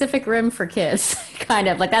like Pacific Rim for kids, kind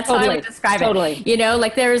of like that's how I would describe it.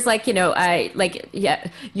 Like there's like your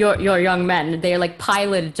young men, they like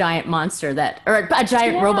pilot a giant monster or a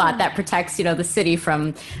giant robot that protects the city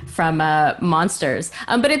from monsters.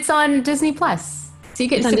 But it's on Disney Plus. So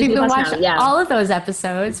people can watch all of those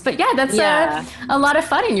episodes. But that's a lot of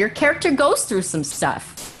fun. And your character goes through some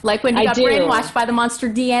stuff. Like when you got brainwashed by the monster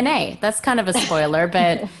DNA. That's kind of a spoiler,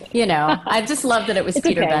 but, I just love that it was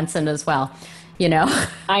Peter Benson as well.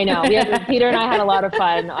 I know. Peter and I had a lot of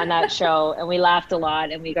fun on that show, and we laughed a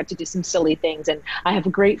lot, and we got to do some silly things. And I have a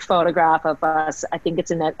great photograph of us. I think it's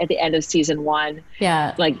at the end of season 1.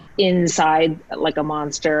 Yeah. Like inside like a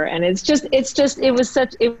monster. And it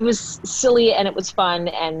was silly, and it was fun.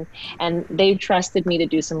 And they trusted me to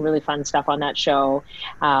do some really fun stuff on that show.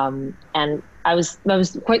 And I was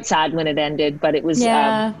quite sad when it ended, but it was,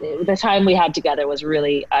 the time we had together was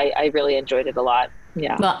really, I really enjoyed it a lot.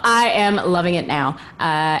 Yeah. Well, I am loving it now.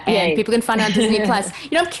 And people can find it on Disney Plus.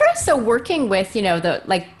 I'm curious, so working with,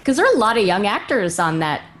 because there are a lot of young actors on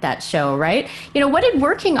that show, right? What did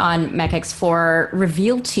working on MECX4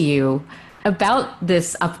 reveal to you about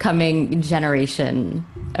this upcoming generation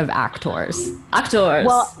of actors?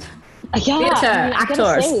 Well, theater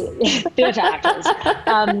actors. Theater actors.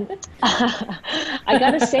 I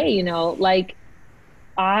gotta say,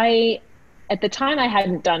 at the time, I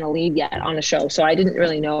hadn't done a lead yet on a show, so I didn't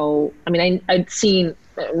really know. I mean, I'd seen,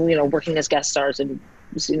 working as guest stars and,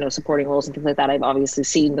 supporting roles and things like that. I've obviously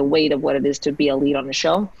seen the weight of what it is to be a lead on a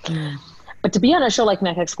show. But to be on a show like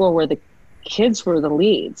MECX4, where the kids were the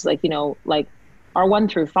leads, like our 1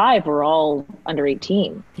 through 5 were all under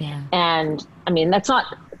 18. Yeah. And I mean, that's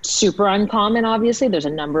not super uncommon, obviously. There's a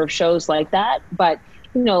number of shows like that. But,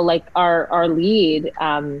 like our lead,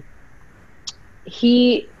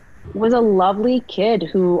 he was a lovely kid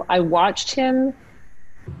who I watched him,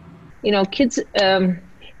 kids,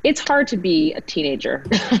 it's hard to be a teenager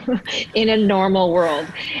in a normal world.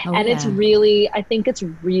 I think it's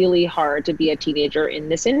really hard to be a teenager in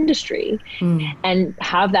this industry and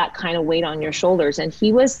have that kind of weight on your shoulders. And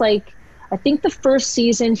he was like, I think the first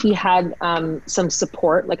season he had some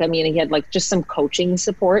support. He had like just some coaching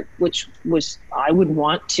support, which was, I would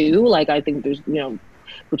want to, I think there's,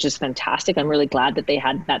 which is fantastic. I'm really glad that they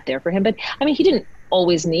had that there for him. But I mean, he didn't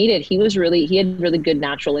always need it. He had really good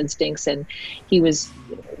natural instincts, and he was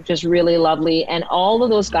just really lovely. And all of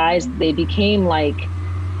those guys, they became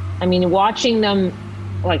watching them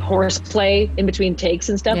like horseplay in between takes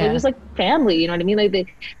and stuff. It was like family, you know what I mean?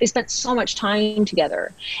 Like they spent so much time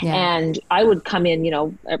together. And I would come in,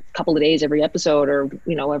 a couple of days every episode, or,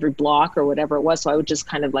 every block or whatever it was. So I would just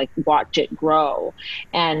kind of like watch it grow.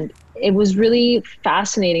 And it was really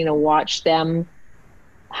fascinating to watch them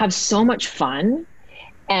have so much fun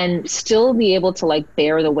and still be able to like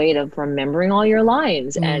bear the weight of remembering all your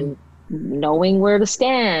lines and knowing where to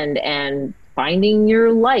stand and finding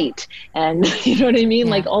your light, and you know what I mean?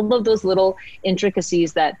 Like all of those little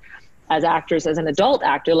intricacies that as actors, as an adult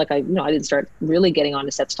actor, I didn't start really getting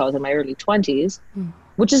onto sets till I was in my early 20s,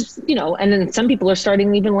 which is, and then some people are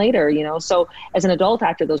starting even later, so as an adult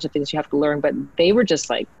actor, those are things you have to learn. But they were just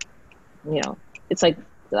like, it's like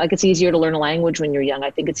it's easier to learn a language when you're young.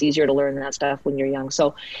 I think it's easier to learn that stuff when you're young.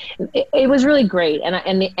 So it was really great.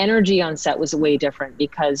 And the energy on set was way different,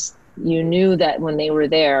 because you knew that when they were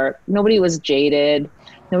there, nobody was jaded,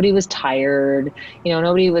 nobody was tired,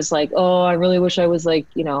 nobody was like, oh, I really wish I was like,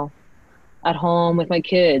 at home with my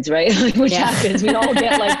kids, right? Which happens. We all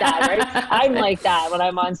get like that, right? I'm like that when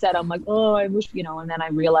I'm on set. I'm like, oh, I wish, and then I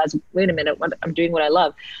realize, wait a minute, I'm doing what I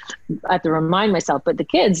love. I have to remind myself. But the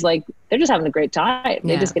kids, they're just having a great time.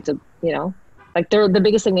 They just get to, they're the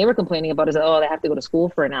biggest thing they were complaining about is, oh, they have to go to school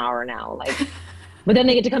for an hour now. But then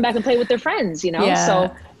they get to come back and play with their friends,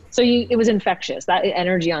 So it was infectious. That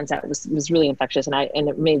energy on set was really infectious, and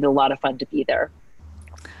it made it a lot of fun to be there.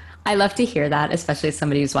 I love to hear that, especially as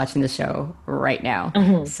somebody who's watching the show right now.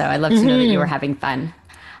 So I love to know that you were having fun.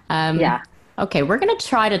 Okay, we're going to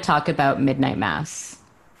try to talk about Midnight Mass.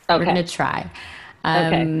 Okay. We're going to try.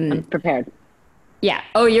 Okay, I'm prepared. Yeah.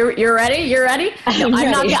 Oh, you're ready? You're ready? No,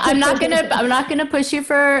 I'm not gonna push you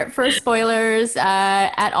for spoilers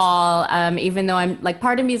at all. Even though I'm like,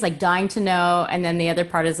 part of me is like dying to know, and then the other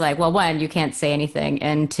part is like, well, one, you can't say anything,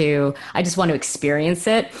 and two, I just want to experience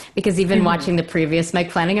it because even watching the previous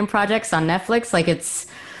Mike Flanagan projects on Netflix, like it's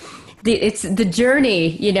the journey,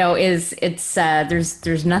 you know,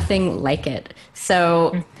 there's nothing like it.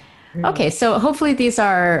 So, okay, so hopefully these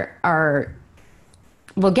are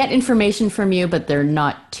we'll get information from you, but they're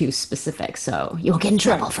not too specific, so you'll get in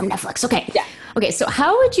trouble from Netflix. Okay. Yeah. Okay, so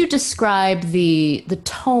how would you describe the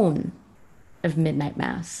tone of Midnight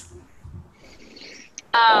Mass?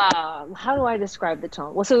 How do I describe the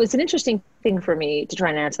tone? Well, so it's an interesting thing for me to try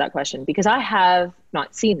and answer that question because I have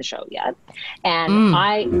not seen the show yet. And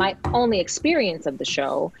my only experience of the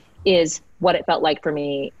show is what it felt like for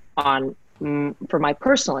me for my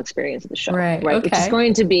personal experience of the show, right?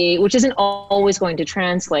 Okay. Which isn't always going to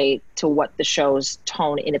translate to what the show's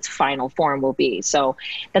tone in its final form will be. So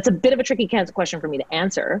that's a bit of a tricky question for me to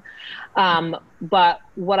answer. But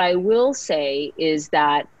what I will say is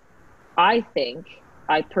that I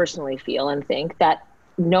personally feel and think that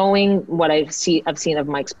knowing what I've seen of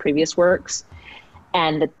Mike's previous works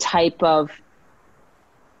and the type of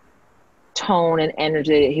tone and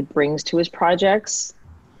energy that he brings to his projects,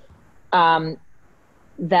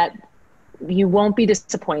 that you won't be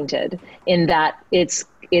disappointed in that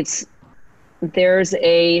there's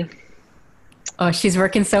a. Oh, she's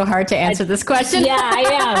working so hard to answer this question. Yeah, I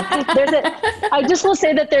am. I just will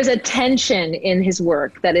say that there's a tension in his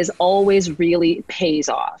work that is always really pays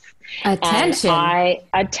off.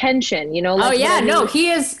 Attention, you know. Like, oh yeah, no, he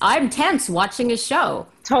is. I'm tense watching his show.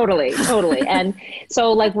 Totally. And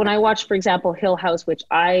so like when I watch, for example, Hill House, which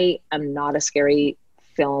I am not a scary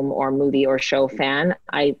film or movie or show fan.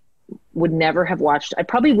 I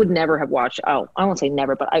probably would never have watched, I won't say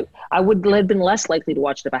never, but I would have been less likely to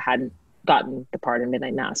watch it if I hadn't gotten the part in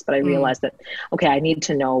Midnight Mass. But I realized that, okay, I need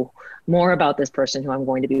to know more about this person who I'm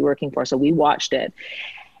going to be working for. So we watched it.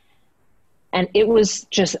 And I was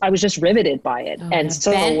just riveted by it. And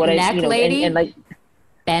so and like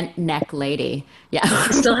Bent Neck Lady. Yeah.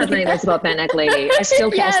 I still have nightmares about Bent Neck Lady. I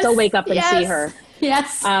still wake up and see her.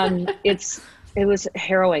 Yes. It was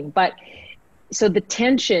harrowing, but so the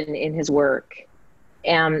tension in his work,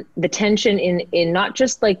 the tension in not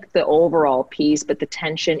just like the overall piece, but the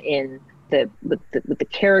tension in with the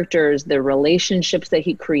characters, the relationships that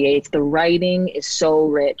he creates, the writing is so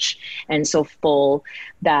rich and so full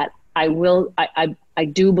that I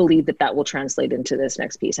do believe that will translate into this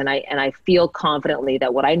next piece. And I feel confidently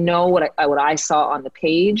that what I saw on the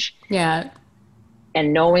page, yeah,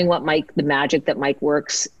 and knowing the magic that Mike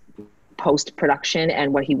works post-production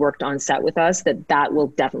and what he worked on set with us, that will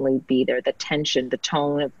definitely be there. The tension, the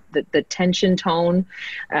tone, the tension tone,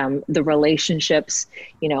 the relationships,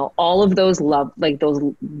 you know, all of those those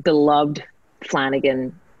beloved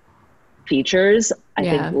Flanagan features, I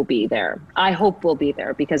think will be there. I hope will be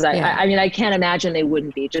there because I mean, I can't imagine they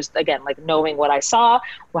wouldn't be. Just again, like knowing what I saw,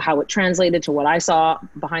 how it translated to what I saw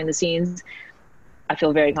behind the scenes, I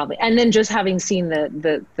feel very confident. And then just having seen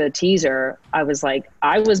the teaser, I was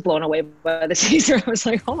blown away by the teaser. I was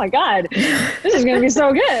like, oh my God, this is going to be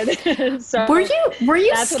so good. So were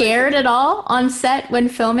you scared at all on set when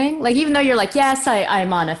filming? Like, even though you're like, yes,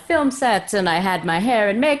 I'm on a film set and I had my hair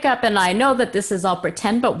and makeup and I know that this is all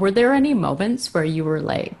pretend, but were there any moments where you were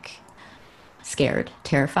like scared,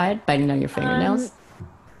 terrified, biting on your fingernails?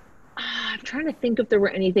 I'm trying to think if there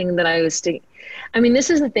were anything that I was I mean, this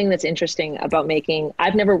is the thing that's interesting about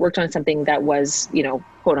I've never worked on something that was, you know,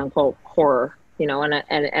 quote unquote horror, you know,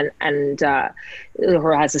 and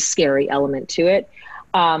horror has a scary element to it.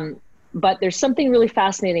 But there's something really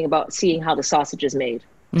fascinating about seeing how the sausage is made,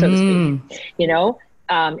 so to speak, you know?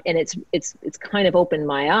 And it's kind of opened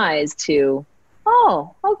my eyes to,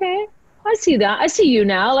 oh, okay, I see that. I see you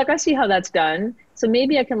now. Like, I see how that's done. So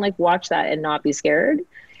maybe I can like watch that and not be scared.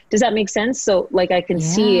 Does that make sense? So like I can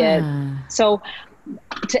see it. So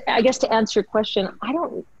I guess to answer your question,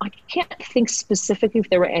 I can't think specifically if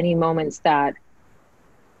there were any moments that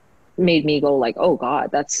made me go like, oh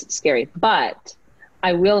God, that's scary. But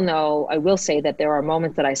I will say that there are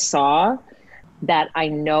moments that I saw that I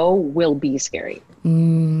know will be scary.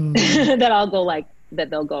 That I'll go like, that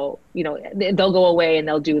they'll go, you know, they'll go away and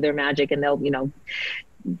they'll do their magic and they'll, you know,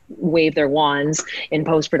 wave their wands in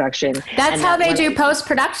post-production. That's how they do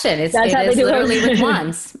post-production. It is literally with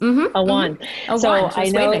wands. A wand. So I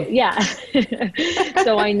know,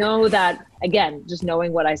 so I know that, again, just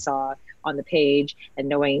knowing what I saw on the page and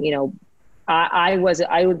knowing, you know, I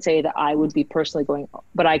would say that I would be personally going,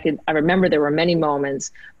 but I remember there were many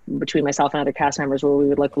moments between myself and other cast members where we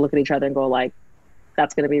would like look at each other and go like,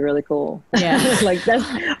 that's going to be really cool. Yeah. Like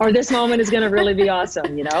this moment is going to really be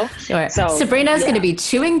awesome, you know? Sure. So Sabrina's going to be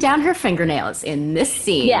chewing down her fingernails in this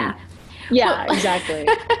scene. Yeah. Yeah, exactly.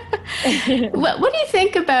 What do you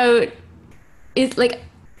think about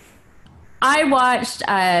I watched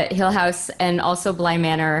Hill House and also Bly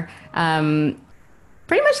Manor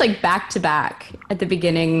pretty much like back to back at the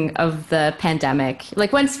beginning of the pandemic,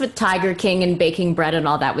 like once with Tiger King and baking bread and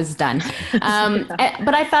all that was done.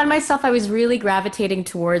 But I found myself, I was really gravitating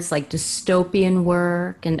towards like dystopian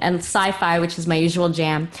work and sci-fi, which is my usual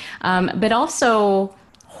jam, but also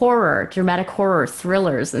horror, dramatic horror,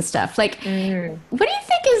 thrillers and stuff. Like, why do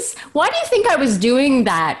you think I was doing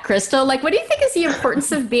that, Crystal? Like, what do you think is the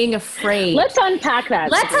importance of being afraid? Let's unpack that.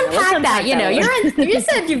 Let's unpack that. You know, you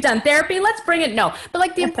said you've done therapy. Let's bring it. No, but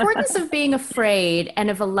like the importance of being afraid and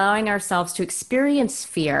of allowing ourselves to experience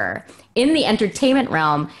fear in the entertainment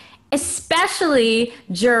realm, especially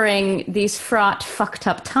during these fraught, fucked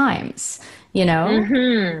up times, you know?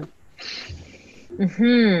 Mm-hmm.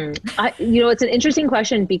 It's an interesting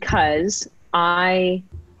question because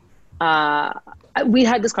we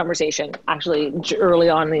had this conversation actually early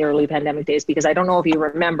on in the early pandemic days, because I don't know if you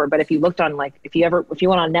remember, but if you looked on if you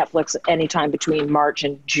went on Netflix anytime between March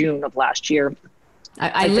and June of last year,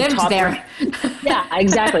 I lived there. Yeah,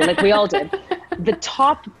 exactly. Like we all did. The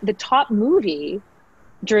top movie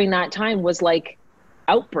during that time was like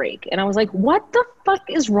Outbreak. And I was like, what the fuck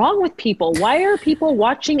is wrong with people? Why are people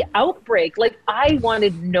watching Outbreak? Like I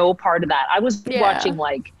wanted no part of that. I was rewatching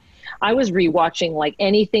like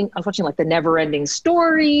anything. I was watching like The Never Ending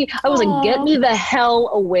Story. I was like, get me the hell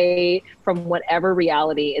away from whatever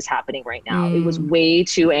reality is happening right now. It was way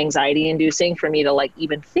too anxiety inducing for me to like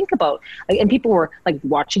even think about. Like, and people were like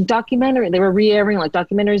watching documentary. They were re-airing like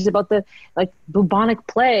documentaries about the like bubonic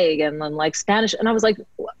plague and then like Spanish. And I was like,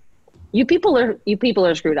 you people are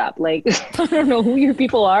screwed up. Like, I don't know who your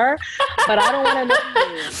people are, but I don't want to know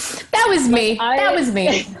you. That was me. That was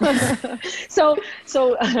me.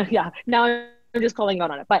 Yeah, now I'm just calling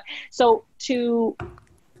out on it. But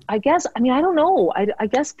I guess, I mean, I don't know. I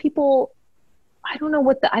guess people, I don't know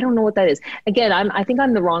what that is. Again, I think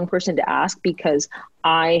I'm the wrong person to ask because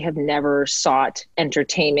I have never sought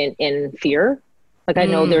entertainment in fear. Like I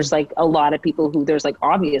know there's like a lot of people who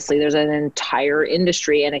obviously there's an entire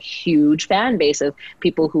industry and a huge fan base of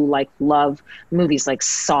people who like love movies like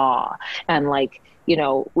Saw and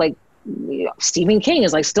Stephen King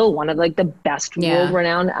is like still one of like the best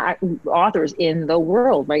world-renowned authors in the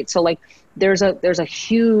world, right? So like there's a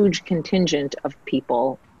huge contingent of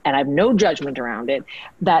people, and I have no judgment around it,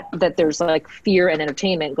 that there's like fear and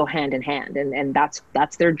entertainment go hand in hand, and that's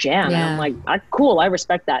their jam. And I'm like, cool, I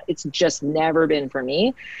respect that. It's just never been for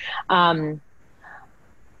me. But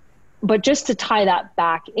just to tie that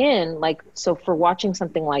back in, like, so for watching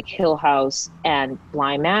something like Hill House and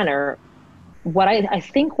Bly Manor, what I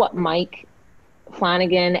think what Mike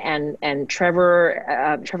Flanagan and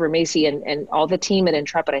Trevor Macy and all the team at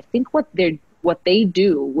Intrepid, I think what they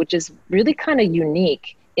do, which is really kind of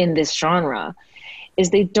unique in this genre,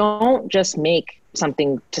 is they don't just make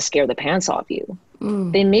something to scare the pants off you.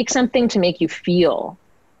 They make something to make you feel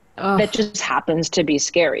that just happens to be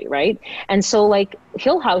scary, right? And so like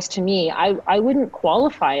Hill House, to me, I wouldn't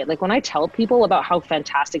qualify it. Like when I tell people about how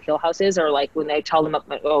fantastic Hill House is, or like when I tell them,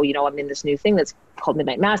 oh, you know, I'm in this new thing that's called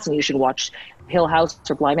Midnight Mass and you should watch Hill House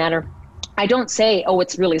or Bly Manor, I don't say, oh,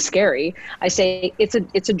 it's really scary. I say it's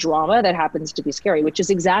a drama that happens to be scary, which is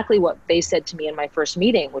exactly what they said to me in my first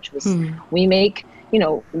meeting, which was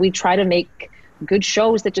we try to make good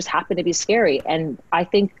shows that just happen to be scary. And I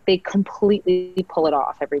think they completely pull it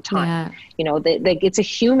off every time. Yeah. You know, it's a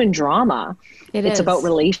human drama. It's about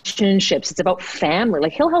relationships. It's about family.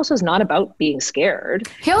 Like Hill House is not about being scared.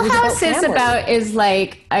 Hill House is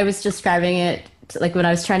like, I was describing it like when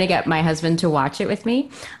I was trying to get my husband to watch it with me.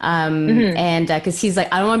 And because he's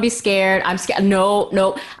like, I don't want to be scared. I'm scared.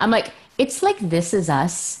 No. I'm like, it's like This Is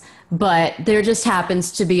Us, but there just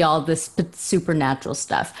happens to be all this supernatural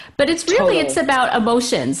stuff. But it's really, it's about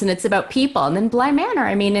emotions and it's about people. And then Bly Manor,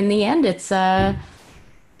 I mean, in the end, it's about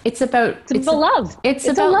love. It's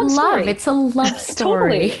about love. It's a love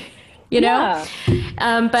story. Totally. You know,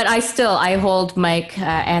 but I hold Mike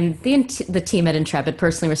and the team at Intrepid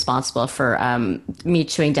personally responsible for me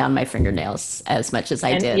chewing down my fingernails as much as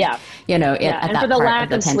I did. Yeah, you know, at that part of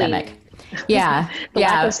the pandemic. Sleep. Yeah,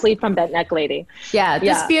 lack of sleep from that neck lady. Yeah,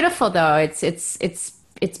 it's beautiful though. It's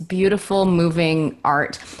it's beautiful, moving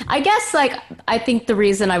art. I guess, like, I think the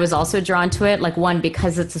reason I was also drawn to it, like, one,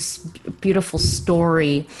 because it's a beautiful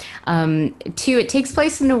story. Two, it takes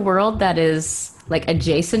place in a world that is like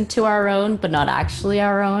adjacent to our own, but not actually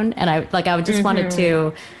our own. And I would just wanted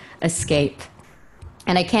to escape,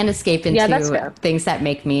 and I can't escape into things that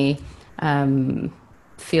make me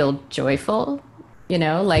feel joyful. You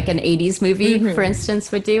know, like an 80s movie, for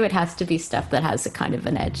instance, would do. It has to be stuff that has a kind of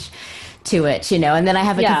an edge to it, you know, and then I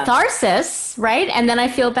have a catharsis, right? And then I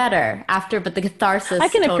feel better after, but the catharsis I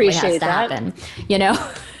can totally appreciate has to happen, you know?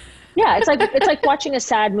 Yeah, it's like watching a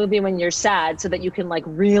sad movie when you're sad so that you can like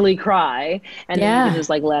really cry and then you can just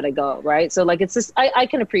like let it go, right? So like it's just I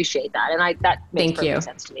can appreciate that, and that makes perfect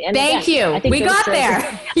sense to me. And Thank you. I think we got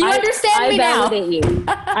there. You understand me now. I validate you.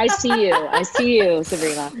 I see you,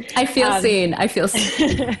 Sabrina. I feel seen.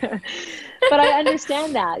 But I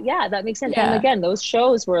understand that. Yeah, that makes sense. Yeah. And again, those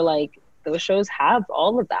shows have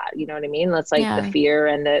all of that, you know what I mean? That's like the fear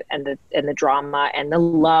and the drama and the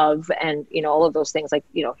love and, you know, all of those things. Like,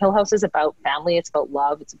 you know, Hill House is about family, it's about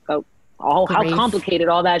love, it's about how complicated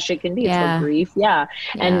all that shit can be. It's about grief.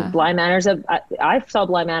 And Bly Manor I saw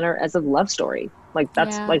Bly Manor as a love story. Like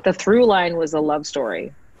that's like the through line was a love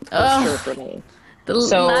story for sure for me. The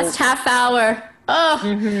last half hour.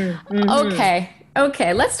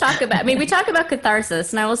 Okay, let's talk about, we talk about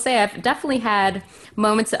catharsis, and I will say I've definitely had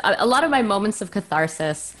a lot of my moments of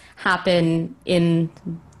catharsis happen in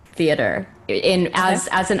theater,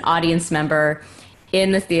 as an audience member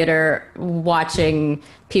in the theater, watching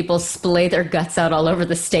people splay their guts out all over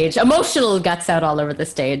the stage, emotional guts out all over the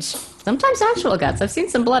stage, sometimes actual guts. I've seen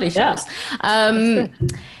some bloody shows.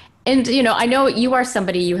 And, you know, I know you are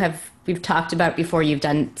somebody we've talked about before. You've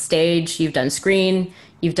done stage, you've done screen,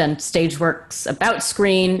 you've done stage works about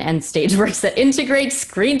screen and stage works that integrate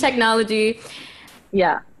screen technology.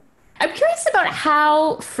 Yeah. I'm curious about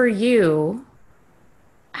how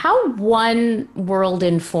one world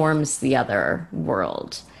informs the other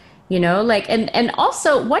world, you know, like, and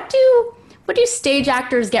also what do stage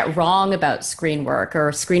actors get wrong about screen work,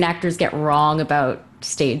 or screen actors get wrong about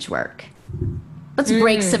stage work? Let's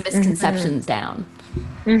break some misconceptions down.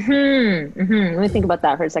 Let me think about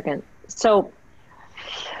that for a second. So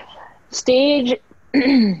stage,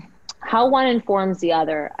 how one informs the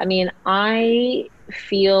other. I mean, I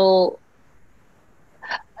think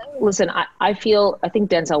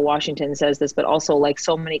Denzel Washington says this, but also like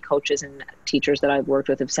so many coaches and teachers that I've worked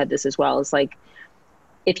with have said this as well. It's like,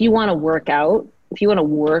 if you want to work out, if you want to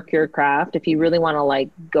work your craft, if you really want to like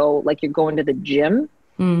go, like you're going to the gym,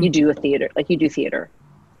 you do theater,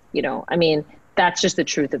 you know, I mean, that's just the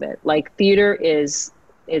truth of it. Like theater is,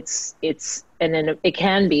 and then it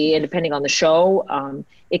can be, and depending on the show,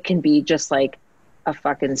 it can be just like a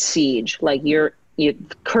fucking siege. Like your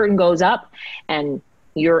curtain goes up and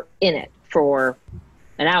you're in it for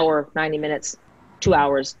an hour, 90 minutes, 2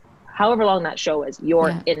 hours, however long that show is, you're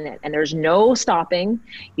in it. And there's no stopping.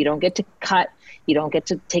 You don't get to cut. You don't get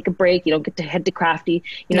to take a break. You don't get to head to crafty.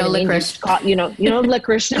 You know, licorice.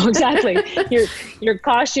 Licorice. No, exactly. You're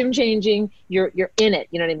costume changing. You're in it.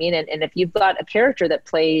 You know what I mean? And if you've got a character that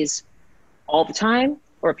plays all the time,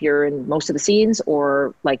 or if you're in most of the scenes,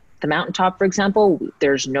 or like the mountaintop, for example,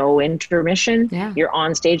 there's no intermission. Yeah. You're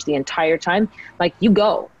on stage the entire time. Like you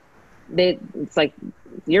go. It's like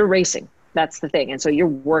you're racing. That's the thing. And so you're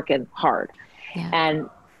working hard. Yeah. And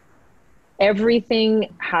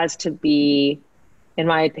everything has to be, in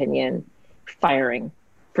my opinion, firing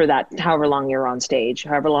for that, however long you're on stage,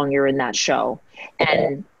 however long you're in that show.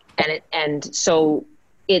 And so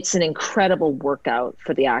it's an incredible workout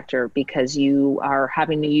for the actor, because you are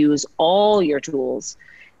having to use all your tools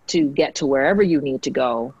to get to wherever you need to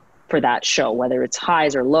go for that show, whether it's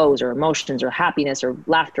highs or lows or emotions or happiness or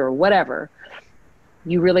laughter or whatever.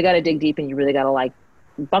 You really got to dig deep, and you really got to like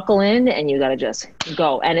buckle in, and you got to just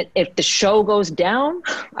go. And if the show goes down,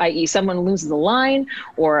 i.e. someone loses a line,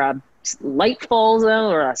 or a light falls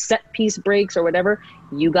out, or a set piece breaks or whatever,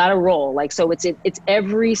 you got to roll. Like, so it's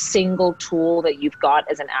every single tool that you've got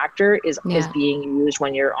as an actor is being used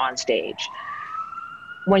when you're on stage.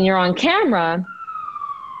 When you're on camera,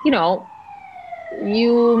 you know,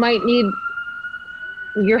 you might need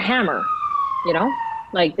your hammer, you know?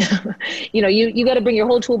 Like, you know, you got to bring your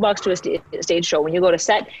whole toolbox to a stage show. When you go to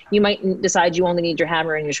set, you might decide you only need your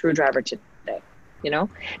hammer and your screwdriver today, you know,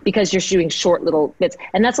 because you're shooting short little bits.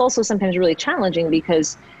 And that's also sometimes really challenging,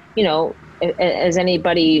 because, you know, as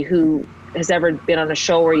anybody who has ever been on a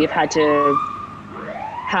show where you've had to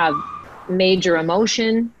have major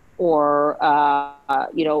emotion, or,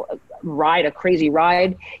 you know, ride a crazy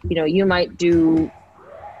ride, you know, you might do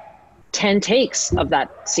 10 takes of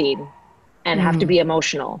that scene. and have to be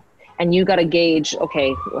emotional. And you got to gauge,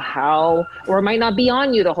 okay, how, or it might not be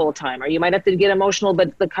on you the whole time, or you might have to get emotional,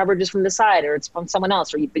 but the coverage is from the side, or it's from someone else,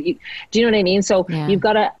 do you know what I mean? So you've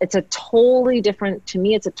got to, it's a totally different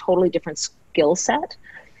skill set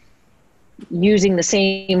using the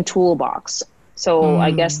same toolbox. So I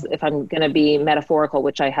guess if I'm going to be metaphorical,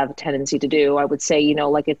 which I have a tendency to do, I would say, you know,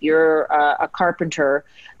 like if you're a carpenter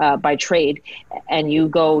by trade and you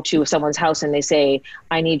go to someone's house and they say,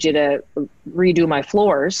 I need you to redo my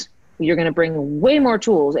floors, you're going to bring way more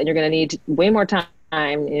tools and you're going to need way more time.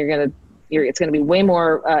 And it's going to be way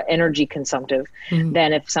more energy consumptive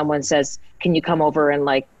than if someone says, can you come over and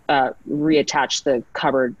like reattach the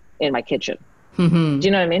cupboard in my kitchen? Do you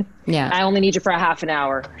know what I mean? Yeah. I only need you for a half an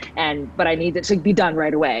hour, but I need it to be done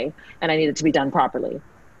right away, and I need it to be done properly.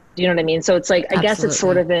 Do you know what I mean? So it's like, I guess it's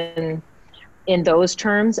sort of in those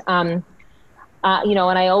terms. You know,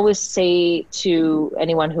 and I always say to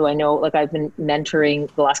anyone who I know, like I've been mentoring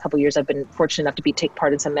the last couple of years, I've been fortunate enough to take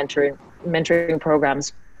part in some mentoring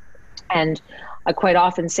programs. And I quite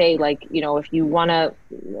often say, like, you know, if you want to,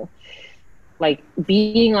 like,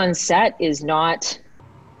 being on set is not,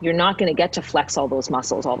 you're not going to get to flex all those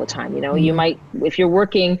muscles all the time. You know, you might, if you're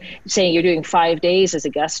working, say you're doing 5 days as a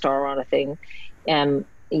guest star on a thing, and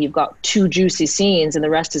you've got 2 juicy scenes and the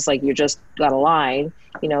rest is like, you just got a line,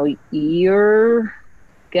 you know, you're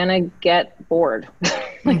gonna get bored.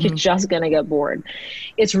 Like you're just gonna get bored.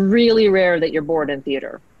 It's really rare that you're bored in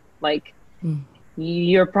theater. Like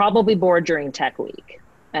you're probably bored during tech week,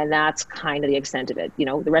 and that's kind of the extent of it. You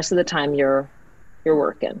know, the rest of the time you're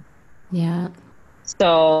working. Yeah.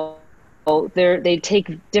 So they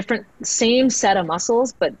take different, same set of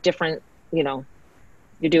muscles, but different, you know,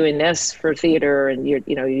 you're doing this for theater and you're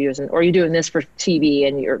using, or you're doing this for TV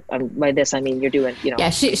and you're, by this, I mean, you're doing, you know.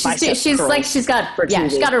 Yeah. She's like, she's got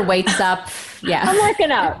her weights up. Yeah. I'm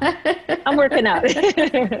working out. Do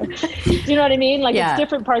you know what I mean? Like it's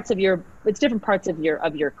different parts of your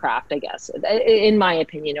craft, I guess, in my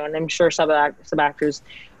opinion, you know, and I'm sure some actors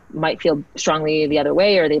might feel strongly the other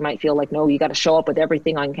way, or they might feel like, no, you got to show up with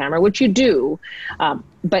everything on camera, which you do.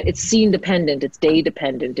 But it's scene dependent, it's day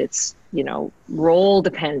dependent, it's, you know, role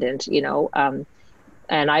dependent, you know.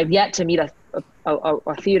 And I've yet to meet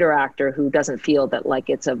a theater actor who doesn't feel that like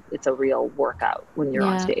it's a real workout when you're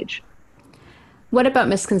on stage. What about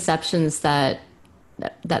misconceptions that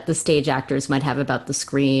the stage actors might have about the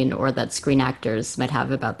screen, or that screen actors might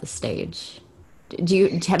have about the stage?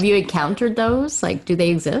 Have you encountered those? Like, do they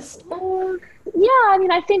exist? Yeah, I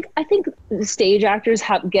mean, I think the stage actors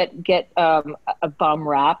get a bum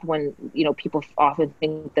rap when, you know, people often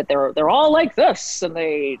think that they're all like this and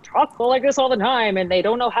they talk like this all the time and they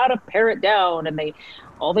don't know how to pare it down, and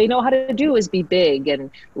all they know how to do is be big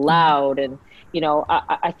and loud, and, you know,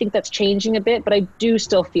 I think that's changing a bit, but I do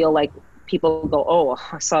still feel like people go, oh,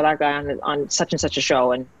 I saw that guy on such and such a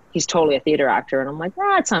show and he's totally a theater actor. And I'm like,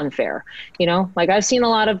 it's unfair. You know, like I've seen a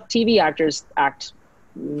lot of TV actors act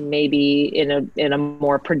maybe in a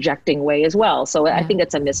more projecting way as well. So I think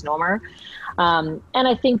it's a misnomer. And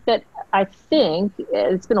I think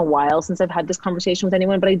it's been a while since I've had this conversation with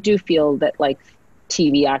anyone, but I do feel that like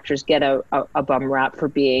TV actors get a bum rap for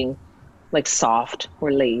being like soft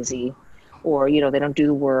or lazy, or, you know, they don't do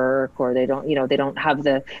the work, or they don't, you know, they don't have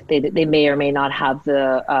they may or may not have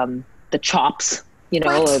the chops, you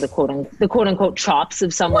know, or the quote unquote chops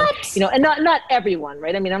of someone, you know, and not everyone,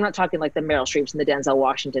 right? I mean, I'm not talking like the Meryl Streeps and the Denzel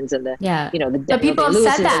Washingtons and you know, the but people have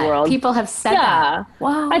said that. World. People have said that.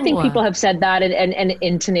 Wow. I think people have said that and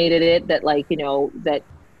intonated it, that like, you know, that,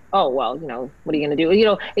 oh, well, you know, what are you going to do? You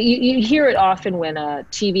know, you hear it often when a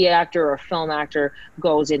TV actor or a film actor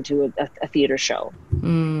goes into a theater show.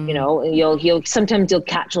 You know, you'll sometimes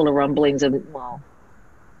catch little rumblings of, well,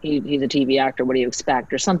 he's a TV actor, what do you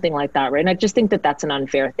expect, or something like that, right? And I just think that that's an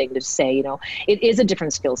unfair thing to say. You know, it is a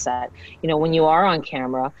different skill set. You know, when you are on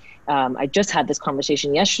camera, I just had this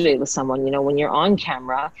conversation yesterday with someone, you know, when you're on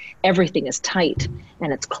camera, everything is tight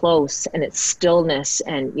and it's close and it's stillness,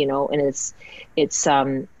 and, you know, and it's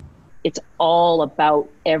all about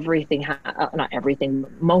everything, not everything,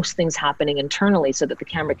 most things happening internally so that the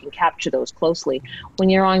camera can capture those closely. When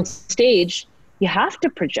you're on stage, you have to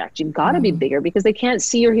project. You've got to be bigger because they can't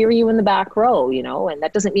see or hear you in the back row, you know, and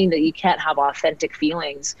that doesn't mean that you can't have authentic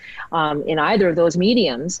feelings in either of those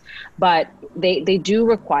mediums, but they do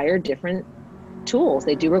require different tools.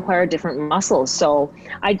 They do require different muscles. So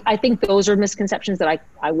I think those are misconceptions that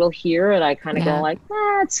I will hear, and I kind of go like,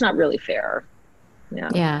 it's not really fair.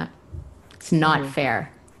 Yeah. It's not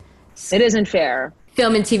fair. It isn't fair.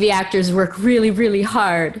 Film and TV actors work really, really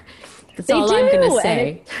hard. That's all I'm going to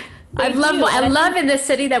say. I love in this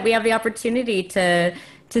city that we have the opportunity to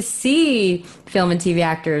to see film and TV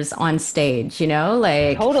actors on stage,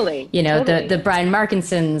 like, Totally, the totally. Brian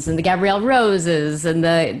Markinsons and the Gabrielle Roses and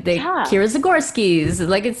the Yeah, Kira Zagorskis,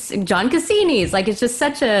 like it's John Cassini's, like it's just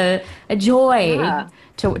such a joy yeah.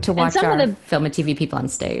 to And watch some of our the film and TV people on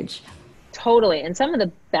stage. Totally. And some of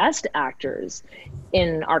the best actors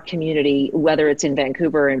in our community, whether it's in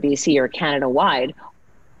Vancouver and BC or Canada wide,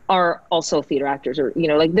 are also theater actors, or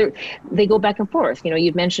like they go back and forth.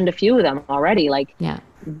 You've mentioned a few of them already. Like Yeah.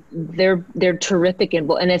 they're terrific,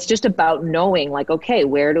 and it's just about knowing, like, okay,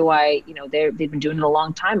 where do I, they've been doing it a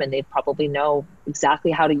long time, and they probably know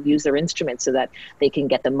exactly how to use their instruments so that they can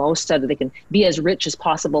get the most out of, they can be as rich as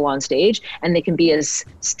possible on stage, and they can be as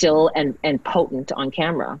still and potent on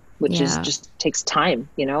camera, which is Yeah. just takes time,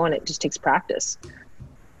 and it just takes practice.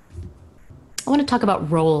 I want to talk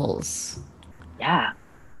about roles. Yeah.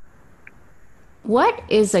 What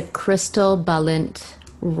is a Crystal Balint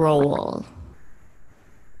role?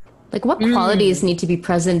 Like, what qualities need to be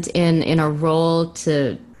present in a role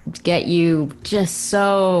to get you just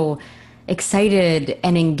so excited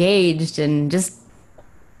and engaged and just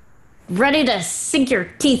ready to sink your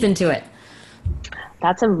teeth into it?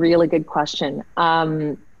 That's a really good question.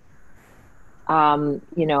 That's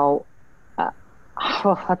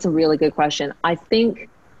a really good question. I think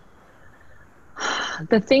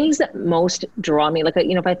the things that most draw me, like,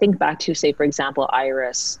 if I think back to, say, for example,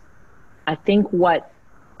 Iris, I think what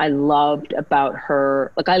I loved about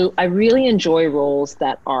her, like, I really enjoy roles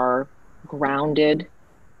that are grounded,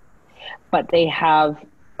 but they have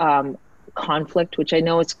conflict, which I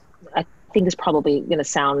think is probably going to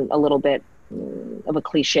sound a little bit of a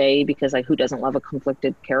cliche, because, like, who doesn't love a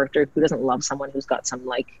conflicted character? Who doesn't love someone who's got some,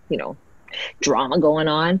 like, drama going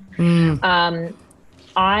on?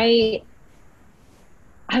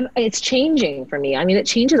 It's changing for me. I mean, it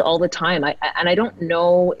changes all the time. And I don't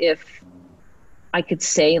know if I could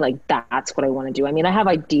say, like, that's what I want to do. I mean, I have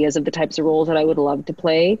ideas of the types of roles that I would love to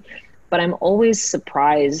play, but I'm always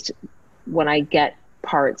surprised when I get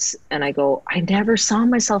parts and I go, I never saw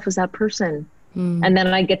myself as that person. And then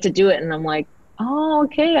I get to do it and I'm like, oh,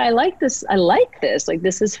 okay, I like this. Like,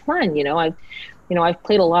 this is fun. I've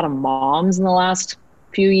played a lot of moms in the last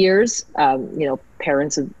few years,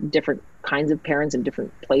 parents of different kinds of parents in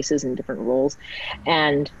different places and different roles.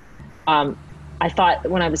 And I thought,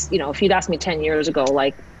 when I was, if you'd asked me 10 years ago,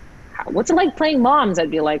 like, what's it like playing moms? I'd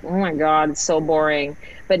be like, oh my God, it's so boring.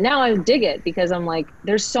 But now I dig it, because I'm like,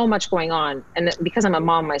 there's so much going on. And because I'm a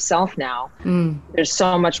mom myself now, there's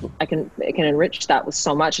so much I can enrich that with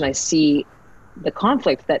so much. And I see the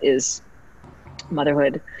conflict that is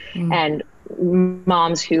motherhood and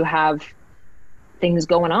moms who have things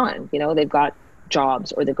going on. They've got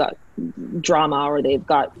jobs, or they've got drama, or they've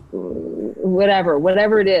got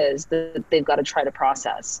whatever it is that they've got to try to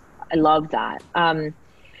process. I love that.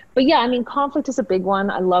 But yeah, I mean, conflict is a big one.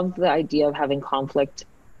 I love the idea of having conflict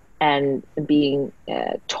and being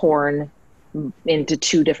torn into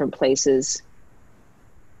two different places.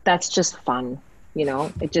 That's just fun.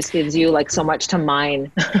 It just gives you, like, so much to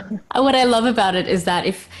mine. What I love about it is that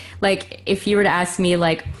if you were to ask me,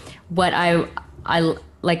 like, what I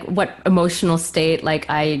like, what emotional state, like,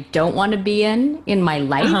 I don't want to be in my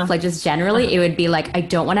life, like, just generally, it would be like, I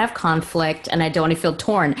don't want to have conflict and I don't want to feel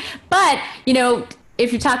torn. But,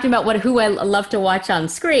 if you're talking about who I love to watch on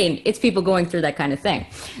screen, it's people going through that kind of thing.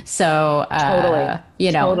 So, Totally.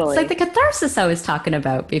 It's like the catharsis I was talking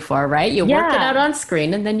about before, right? You work it out on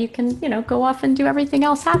screen, and then you can, go off and do everything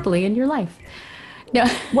else happily in your life.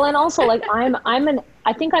 Yeah. Well, and also, like,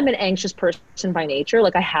 I think I'm an anxious person by nature.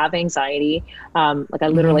 Like, I have anxiety. Like, I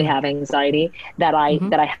literally have anxiety that I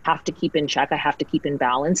have to keep in check. I have to keep in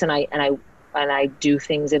balance. And I do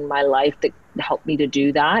things in my life that help me to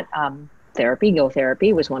do that. Therapy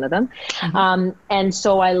was one of them. And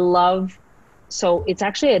so it's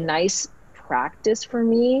actually a nice practice for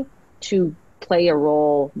me to play a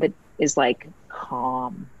role that is, like,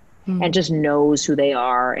 calm and just knows who they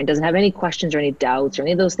are and doesn't have any questions or any doubts or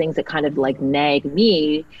any of those things that kind of, like, nag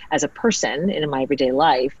me as a person in my everyday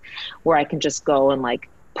life, where I can just go and, like,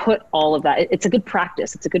 put all of that. It's a good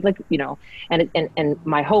practice. It's a good, like, and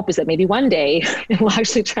my hope is that maybe one day it will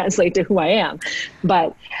actually translate to who I am.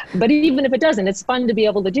 But even if it doesn't, it's fun to be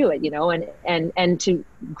able to do it, and to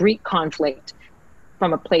greet conflict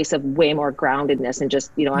from a place of way more groundedness, and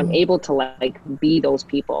just, I'm able to, like, be those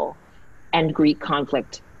people and greet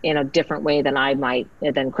conflict in a different way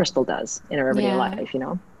than Crystal does in her everyday life,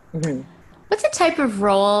 What's a type of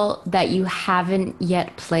role that you haven't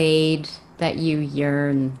yet played that you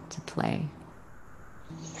yearn to play?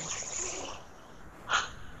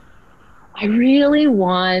 I really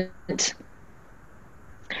want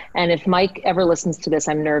And if Mike ever listens to this,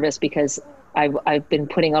 I'm nervous because I've been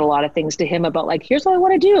putting out a lot of things to him about like, here's what I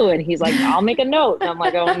want to do. And he's like, I'll make a note. And I'm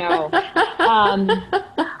like, oh no.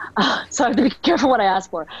 So I have to be careful what I ask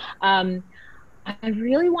for. I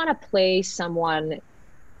really want to play someone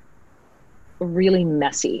really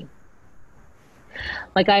messy.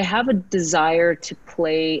 Like I have a desire to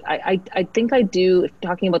play. I think I do,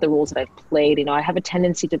 talking about the roles that I've played, you know, I have a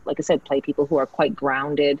tendency to, like I said, play people who are quite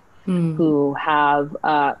grounded, who have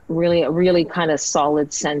really kind of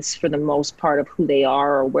solid sense for the most part of who they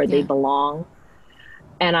are or where they belong.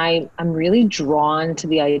 And I'm really drawn to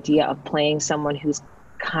the idea of playing someone who's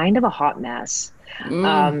kind of a hot mess.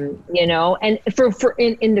 You know, and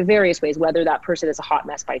in the various ways, whether that person is a hot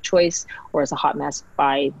mess by choice or is a hot mess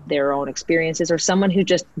by their own experiences, or someone who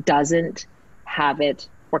just doesn't have it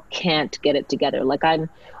or can't get it together. Like I'm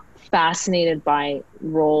fascinated by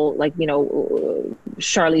role, like, you know,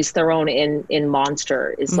 Charlize Theron in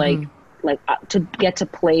Monster is like to get to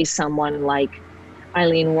play someone like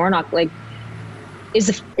Eileen Warnock, like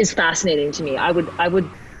is fascinating to me. I would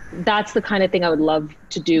that's the kind of thing I would love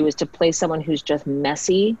to do, is to play someone who's just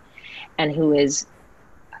messy and who is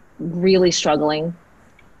really struggling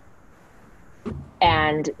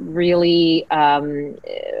and really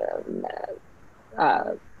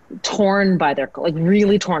torn by their, like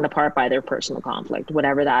really torn apart by their personal conflict,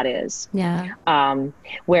 whatever that is. Yeah.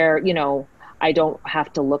 Where, you know, I don't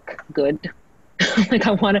have to look good. Like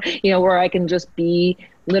I want to, you know, where I can just be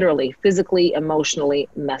literally physically, emotionally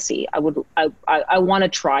messy. I want to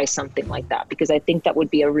try something like that, because I think that would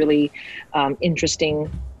be a really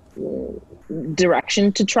interesting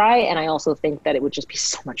direction to try. And I also think that it would just be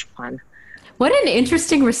so much fun. What an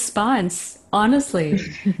interesting response, honestly.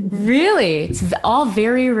 Really, it's all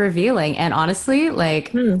very revealing. And honestly,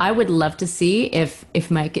 like, I would love to see if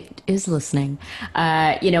Mike is listening,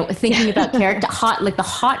 you know, thinking about character, like the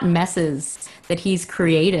hot messes that he's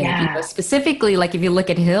created. You know, specifically, like if you look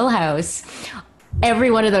at Hill House, every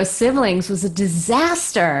one of those siblings was a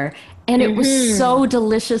disaster. And it was so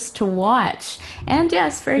delicious to watch. And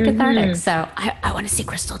yes, very cathartic. So I want to see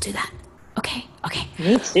Crystal do that. Okay.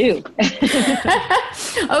 Me too.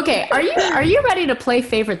 Okay. Are you ready to play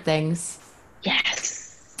Favorite Things? Yes.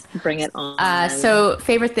 Bring it on. So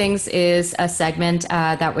Favorite Things is a segment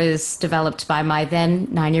that was developed by my then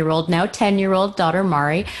 9-year-old, now 10-year-old daughter,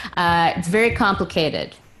 Mari. It's very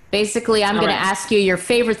complicated. Basically, I'm going to ask you your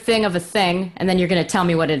favorite thing of a thing, and then you're going to tell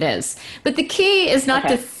me what it is. But the key is not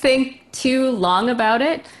to think too long about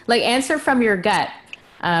it. Like, answer from your gut.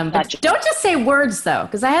 But don't just say words, though,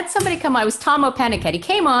 because I had somebody come on. It was Tom O'Pennicott. He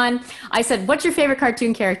came on. I said, what's your favorite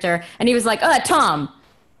cartoon character? And he was like, Tom.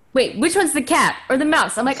 Wait, which one's the cat or the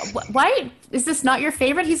mouse? I'm like, why? Is this not your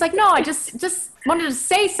favorite? He's like, no, I just wanted to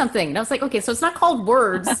say something. And I was like, okay, so it's not called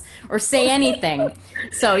words or say anything.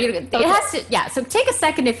 So it has to, so take a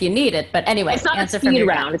second if you need it. But anyway, it's not a speed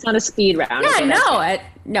round. It's not a speed round. Yeah,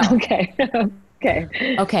 no. Okay.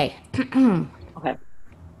 Okay. Okay.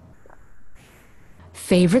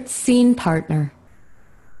 Favorite scene partner?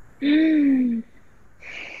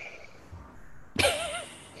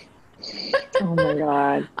 Oh my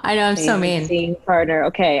God. I know, I'm so mean. Scene partner.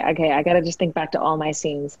 Okay. I got to just think back to all my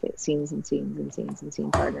scenes and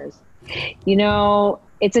scene partners. You know,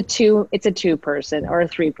 it's a two person or a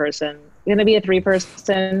 3-person. Going to be a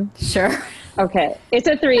 3-person? Sure. Okay. It's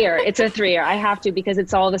a 3-er. I have to, because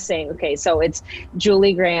it's all the same. Okay. So it's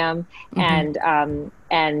Julie Graham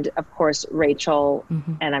and of course Rachel,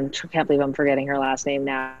 and I can't believe I'm forgetting her last name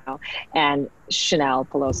now, and Chanel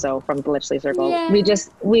Peloso from Glitchley Circle. Yeah.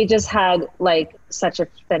 We just had like such a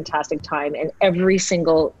fantastic time, and every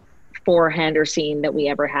single four-hander scene that we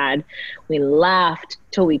ever had, we laughed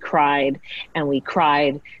till we cried, and we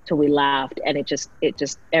cried till we laughed, and it just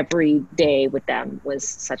every day with them was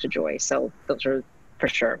such a joy. So those are for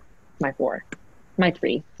sure my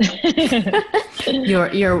 3.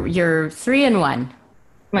 You're 3 in 1.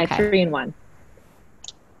 My 3 in 1.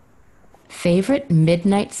 Favorite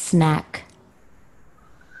midnight snack?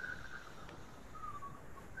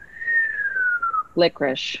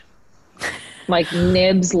 Licorice. Like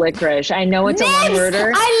Nibs licorice. I know it's Nibs! a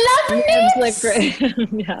one-worder. I love Nibs! Licorice.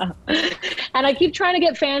 Yeah. And I keep trying to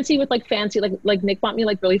get fancy with like Nick bought me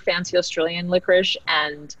like really fancy Australian licorice,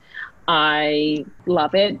 and I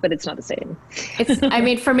love it, but it's not the same. I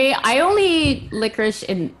mean, for me, I only eat licorice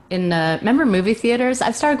in remember movie theaters?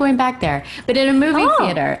 I've started going back there. But in a movie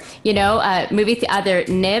theater, you know, either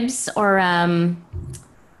Nibs or,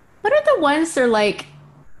 what are the ones that are like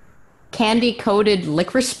candy-coated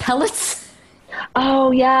licorice pellets?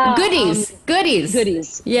 Oh, yeah. Goodies.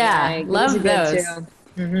 Yeah, love those.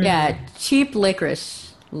 Too. Yeah, cheap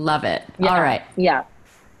licorice. Love it. Yeah. All right. Yeah.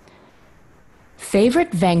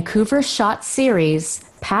 Favorite Vancouver shot series,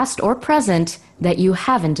 past or present, that you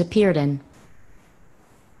haven't appeared in?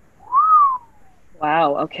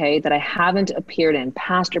 Wow. Okay. That I haven't appeared in,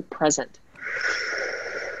 past or present.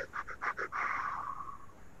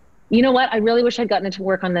 You know what? I really wish I'd gotten to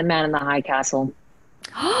work on The Man in the High Castle.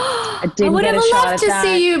 I I didn't would get have a shot loved at to that.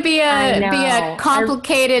 see you be I a know.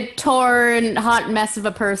 complicated, torn, hot mess of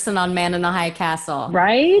a person on Man in the High Castle.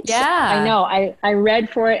 Right? I Yeah. know. I read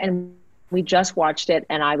for it and we just watched it,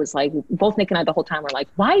 and I was like, both Nick and I the whole time were like,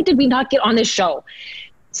 why did we not get on this show?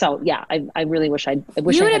 So yeah, I really wish I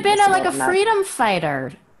wish You I would have had been missed like out a on that. freedom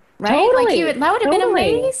fighter, right? Like Totally. that would have been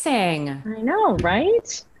Totally. amazing. I know,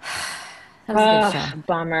 right? That was a good show.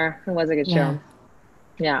 Bummer. It was a good Yeah.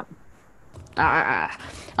 show. Yeah.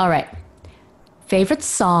 All right. Favorite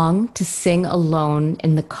song to sing alone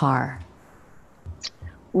in the car?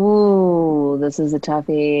 Ooh, this is a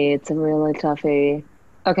toughie. It's a really toughie.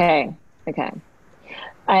 Okay.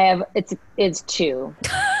 I have it's two.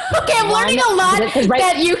 Okay, I'm One, learning a lot right,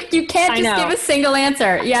 that you can't I just give know. a single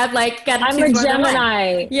answer. You have gotta I'm choose a more than one.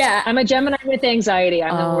 Gemini. Yeah. I'm a Gemini with anxiety.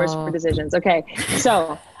 I'm the worst for Oh. decisions. Okay.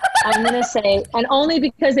 So I'm going to say, and only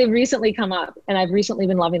because they've recently come up and I've recently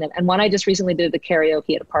been loving them. And one I just recently did the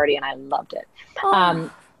karaoke at a party and I loved it. Oh.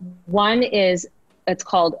 One is, it's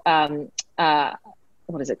called,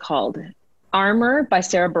 what is it called? Armor by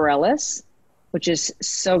Sarah Bareilles, which is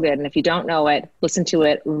so good. And if you don't know it, listen to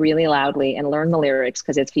it really loudly and learn the lyrics,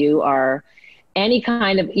 because if you are any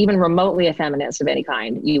kind of, even remotely a feminist of any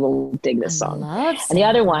kind, you will dig this song. Love And the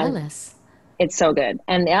other Sarah one, Bareilles. it's so good.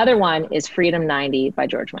 And the other one is Freedom 90 by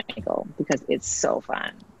George Michael, because it's so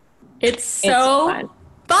fun. It's so fun.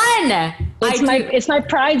 fun. It's my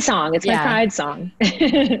pride song. It's my Yeah. pride song.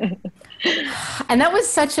 And that was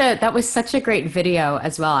such a great video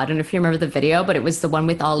as well. I don't know if you remember the video, but it was the one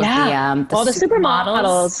with all of the all the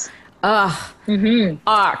supermodels. Ugh.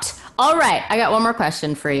 Art. All right, I got one more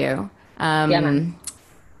question for you. Yeah, man.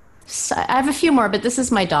 So I have a few more, but this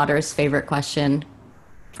is my daughter's favorite question.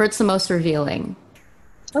 For it's the most revealing.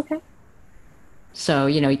 Okay. So,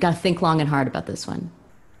 you got to think long and hard about this one.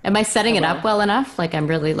 Am I setting it up well enough? I'm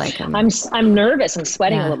really I'm nervous. I'm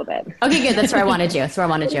sweating Yeah. a little bit. Okay, good. That's where I wanted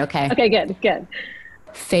you. Okay. Okay, good.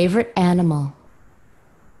 Favorite animal?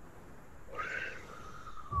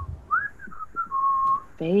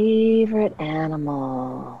 Favorite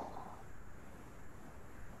animal.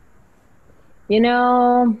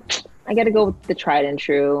 I got to go with the tried and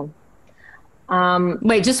true.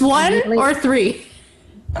 Wait, just one or three?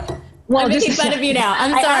 Well, I'm making fun of you now.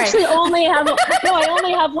 I'm sorry. I actually only have I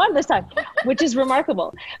only have one this time, which is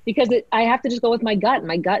remarkable because I have to just go with my gut.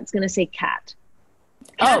 My gut's going to say cat.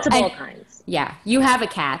 Cats of all kinds. Yeah, you have a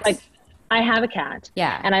cat. I have a cat.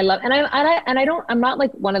 Yeah. And I love I'm not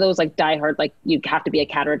like one of those diehard you have to be a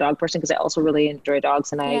cat or a dog person, because I also really enjoy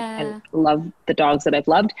dogs and I love the dogs that I've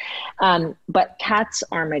loved. But cats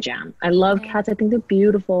are my jam. I love cats. I think they're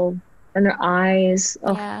beautiful, and their eyes.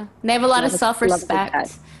 Oh, yeah. They have a lot of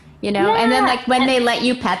self-respect. And then when they let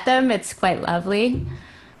you pet them, it's quite lovely.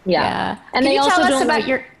 Yeah. And can you tell us about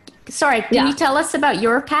can you tell us about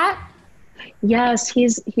your cat? Yes,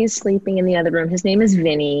 he's sleeping in the other room. His name is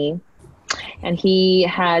Vinny, and he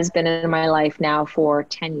has been in my life now for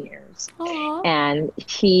 10 years. Aww. And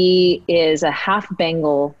he is a half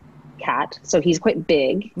Bengal cat, so he's quite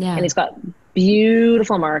big, and he's got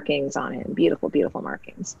beautiful markings on him, beautiful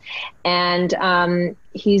markings. And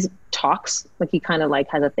he talks, he kind of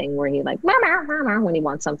has a thing where he mama when he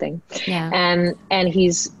wants something. And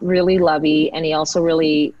he's really lovey, and he also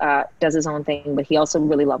really does his own thing, but he also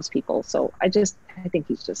really loves people. So I think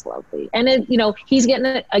he's just lovely. And he's getting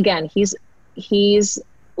it again. He's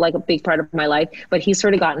a big part of my life, but he's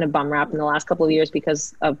sort of gotten a bum rap in the last couple of years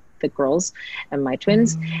because of the girls and my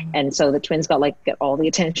twins. And so the twins got all the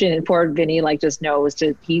attention, and poor Vinny just knows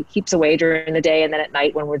he keeps away during the day, and then at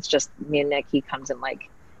night when it's just me and Nick, he comes and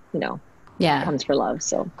comes for love.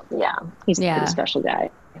 So he's a pretty special guy.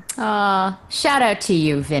 Shout out to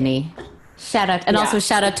you, Vinny. Shout out, and also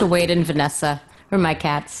shout out to Wade and Vanessa, who are my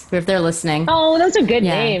cats, if they're listening. Oh, those are good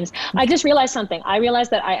names. I just realized something. I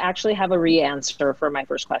realized that I actually have a re-answer for my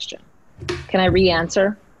first question. Can I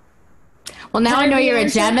re-answer? Well, now I know you're a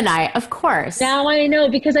Gemini, of course. Now I know,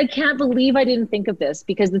 because I can't believe I didn't think of this,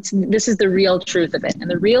 because this is the real truth of it.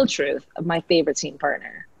 And the real truth of my favorite scene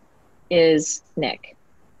partner is Nick,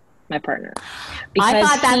 my partner. I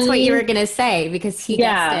thought that's what you were going to say, because he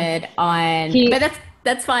guested on...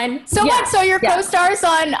 That's fine. So Yeah, what? So your yeah. co-stars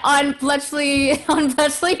on Bletchley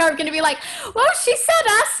are going to be like, "Well, she said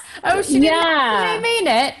us. Oh, she didn't actually Yeah. mean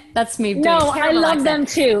it." That's me doing a No, I terrible love them accent.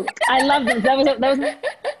 too. I love them. That was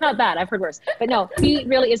not bad. I've heard worse. But no, he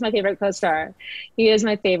really is my favorite co-star. He is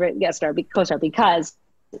my favorite guest star, co-star, because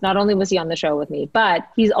not only was he on the show with me, but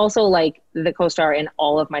he's also like the co-star in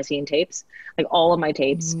all of my scene tapes, like all of my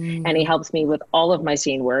tapes, and he helps me with all of my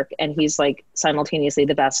scene work. And he's like simultaneously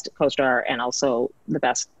the best co-star and also the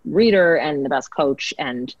best reader and the best coach.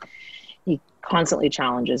 And he constantly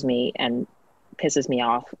challenges me and pisses me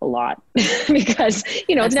off a lot because That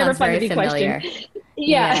it's never sounds fun to very be familiar. questioned.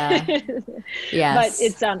 Yeah. Yeah. But Yes.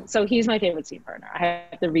 it's so he's my favorite scene partner. I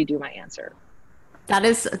have to redo my answer. That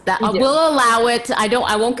is that You do. we'll allow it. I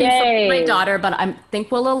won't confirm with my Yay. daughter, but I think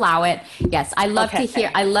we'll allow it. Yes, Okay.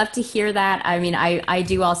 I love to hear that. I mean, I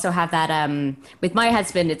do also have that with my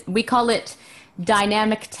husband. We call it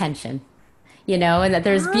dynamic tension. And that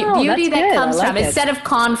there's Oh, beauty that's that good. I comes from like it. instead of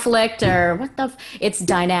conflict or it's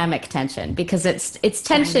dynamic tension because it's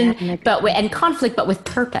tension, Dynamic but and tension. conflict, but with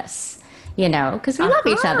purpose. Because we love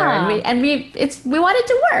each other and Uh-huh. we want it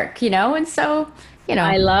to work. And so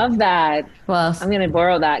I love that. well, I'm going to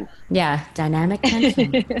borrow that. yeah, dynamic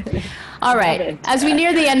tension. All Love right. it. As we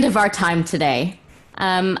near the end of our time today,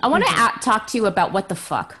 I want to Mhm. talk to you about what the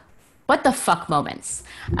fuck moments.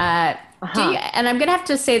 Uh-huh. And I'm going to have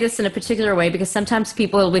to say this in a particular way because sometimes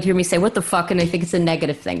people would hear me say what the fuck and they think it's a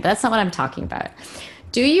negative thing. But that's not what I'm talking about.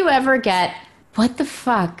 Do you ever get what the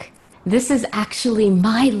fuck? This is actually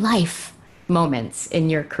my life moments in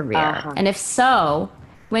your career? Uh-huh. And if so,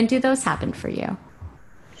 when do those happen for you?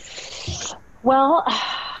 Well,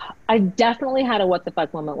 I definitely had a what the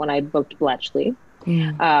fuck moment when I booked Bletchley.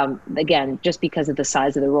 Again, just because of the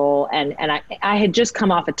size of the role. And I had just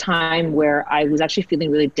come off a time where I was actually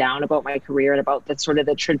feeling really down about my career and about the sort of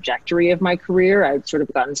the trajectory of my career. I'd sort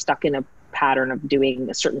of gotten stuck in a pattern of doing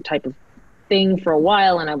a certain type of thing for a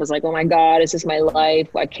while. And I was like, oh my God, is this my life?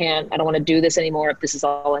 I don't want to do this anymore if this is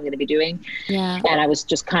all I'm going to be doing. Yeah. And I was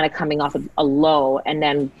just kind of coming off of a low. And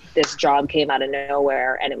then this job came out of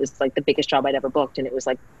nowhere and it was like the biggest job I'd ever booked. And it was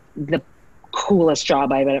like the coolest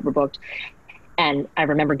job I've ever booked. And I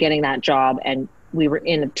remember getting that job and we were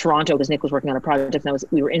in Toronto because Nick was working on a project and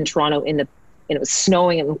we were in Toronto and it was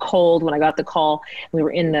snowing and cold when I got the call. We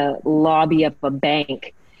were in the lobby of a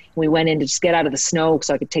bank. We went in to just get out of the snow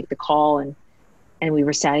so I could take the call and we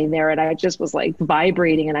were standing there and I just was like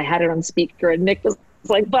vibrating and I had it on speaker and Nick was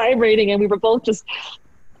like vibrating and we were both just,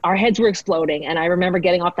 our heads were exploding. And I remember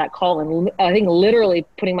getting off that call and I think literally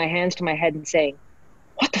putting my hands to my head and saying,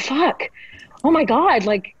 what the fuck? Oh my God,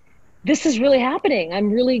 like, this is really happening.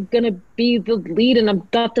 I'm really going to be the lead and I've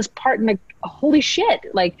got this part and like, holy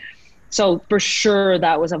shit. Like, so for sure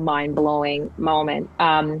that was a mind blowing moment.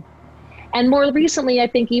 And more recently, I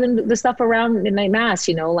think even the stuff around Midnight Mass,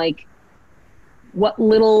 like what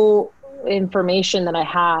little information that I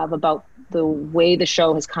have about the way the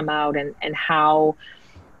show has come out and how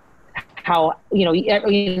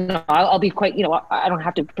I'll be quite, I don't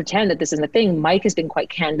have to pretend that this isn't a thing. Mike has been quite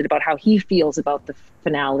candid about how he feels about the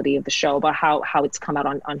finality of the show, about how it's come out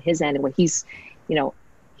on his end and what he's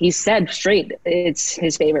said straight, it's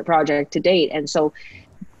his favorite project to date. And so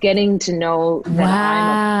getting to know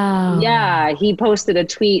that Wow. he posted a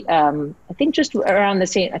tweet, I think just around the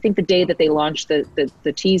same, I think the day that they launched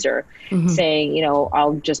the teaser saying,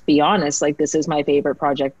 I'll just be honest, like this is my favorite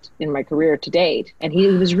project in my career to date. And he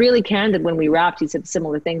was really candid when we wrapped, he said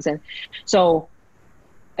similar things. And so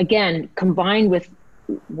again, combined with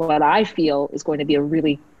what I feel is going to be a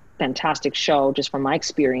really fantastic show, just from my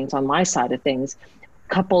experience on my side of things,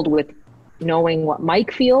 coupled with knowing what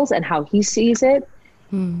Mike feels and how he sees it,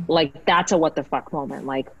 like that's a what the fuck moment.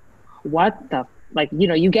 Like what the, like,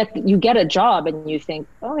 you get a job and you think,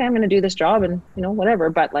 oh, I'm going to do this job and whatever.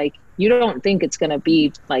 But like, you don't think it's going to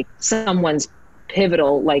be like someone's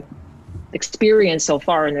pivotal, like experience so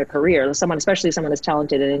far in their career, especially someone as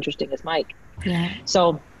talented and interesting as Mike. Yeah.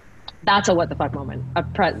 So that's a what the fuck moment, a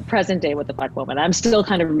present day what the fuck moment. I'm still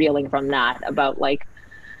kind of reeling from that about like,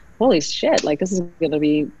 holy shit, like this is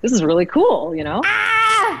really cool,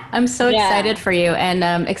 I'm so excited for you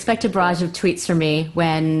and expect a barrage of tweets from me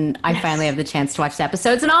when I finally have the chance to watch the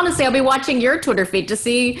episodes. And honestly, I'll be watching your Twitter feed to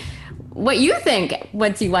see what you think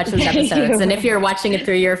once you watch those episodes. And if you're watching it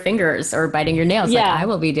through your fingers or biting your nails like I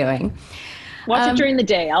will be doing. Watch it during the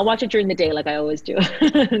day. I'll watch it during the day like I always do.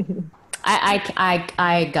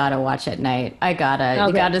 I gotta watch at night. You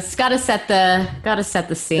gotta set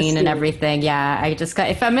the scene and everything. Yeah,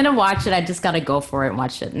 if I'm gonna watch it, I just gotta go for it and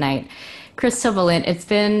watch it at night. Crystal Balint, it's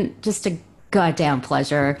been just a Goddamn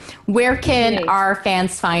pleasure. Where can Great. our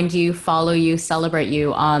fans find you, follow you, celebrate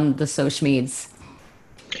you on the social medias?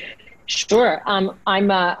 Sure. I'm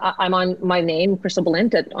on my name, Crystal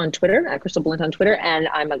Balint, on Twitter, Crystal Balint on Twitter, and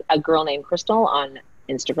I'm a girl named Crystal on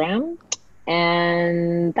Instagram,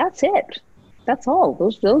 and that's it. That's all.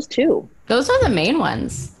 Those two. Those are the main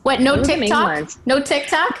ones. What? No Those are the main TikTok? ones. No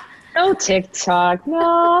TikTok? No TikTok. No,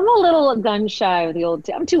 I'm a little gun shy with the old.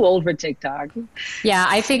 I'm too old for TikTok. Yeah,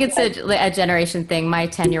 I think it's a generation thing. My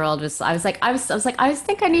 10-year-old was. I was like, I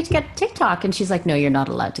think I need to get TikTok, and she's like, no, you're not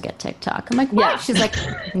allowed to get TikTok. I'm like, what? Yeah. She's like,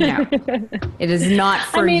 no, it is not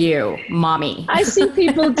for you, mommy. I see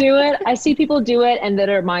people do it. And that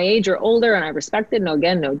are my age or older, and I respect it. No,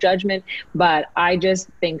 again, no judgment. But I just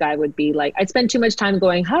think I would be like, I'd spend too much time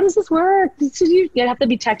going, how does this work? You have to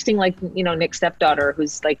be texting like, Nick's stepdaughter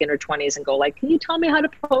who's like in her 20s and go like, can you tell me how to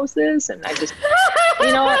post this? And I just,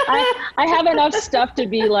 I have enough stuff to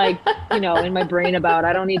be like, in my brain about.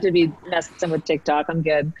 I don't need to be messing with TikTok. I'm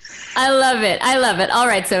good. I love it. All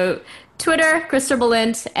right. So Twitter, Crystal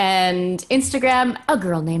Balint, and Instagram, a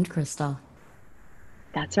girl named Crystal.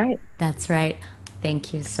 That's right. That's right.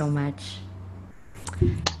 Thank you so much.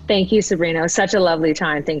 Thank you, Sabrina. It was such a lovely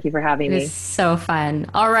time. Thank you for having It me. was so fun.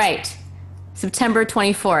 All right. September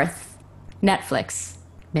 24th, Netflix,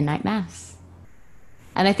 Midnight Mass.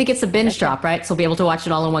 And I think it's a binge drop, right? So we'll be able to watch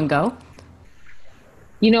it all in one go.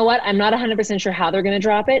 You know what? I'm not 100% sure how they're going to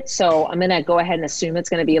drop it. So I'm going to go ahead and assume it's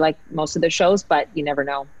going to be like most of the shows, but you never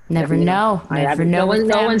know. Never know. No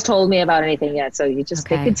one's told me about anything yet. So they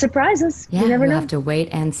could surprise us. Yeah, you never know. We'll have to wait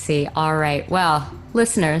and see. All right. Well,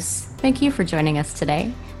 listeners, thank you for joining us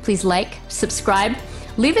today. Please like, subscribe,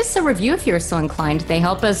 leave us a review if you're so inclined. They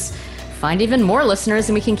help us find even more listeners,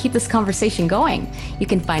 and we can keep this conversation going. You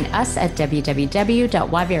can find us at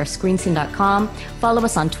www.yvrscreenscene.com. Follow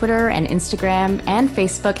us on Twitter and Instagram and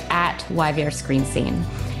Facebook at YVR Screen Scene.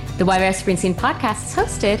 The YVR Screen Scene podcast is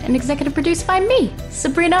hosted and executive produced by me,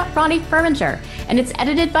 Sabrina Ronnie Furminger, and it's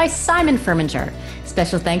edited by Simon Furminger.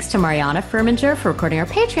 Special thanks to Mariana Furminger for recording our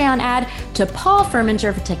Patreon ad, to Paul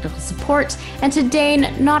Furminger for technical support, and to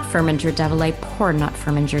Dane Not Furminger, poor Not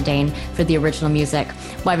Furminger Dane, for the original music.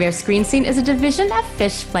 YVR Screen Scene is a division of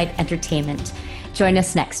Fish Flight Entertainment. Join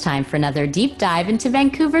us next time for another deep dive into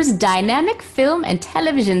Vancouver's dynamic film and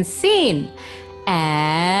television scene.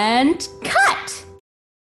 And cut!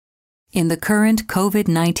 In the current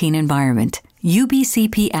COVID-19 environment,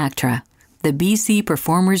 UBCP ACTRA, the BC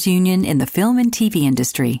Performers Union in the film and TV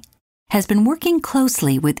industry, has been working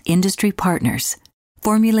closely with industry partners,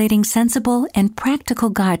 formulating sensible and practical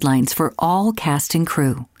guidelines for all cast and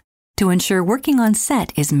crew to ensure working on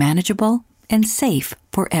set is manageable and safe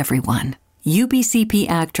for everyone. UBCP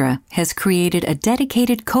ACTRA has created a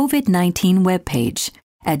dedicated COVID-19 webpage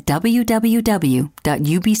at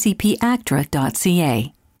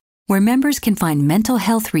www.ubcpactra.ca, where members can find mental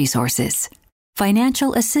health resources,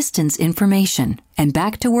 financial assistance information, and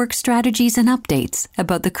back-to-work strategies and updates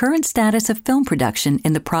about the current status of film production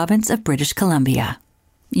in the province of British Columbia.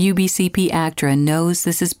 UBCP ACTRA knows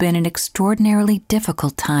this has been an extraordinarily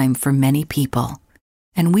difficult time for many people,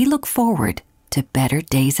 and we look forward to better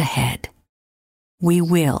days ahead. We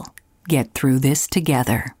will get through this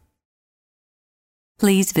together.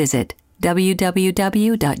 Please visit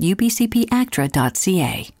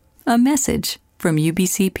www.ubcpactra.ca. A message from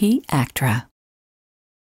UBCP ACTRA.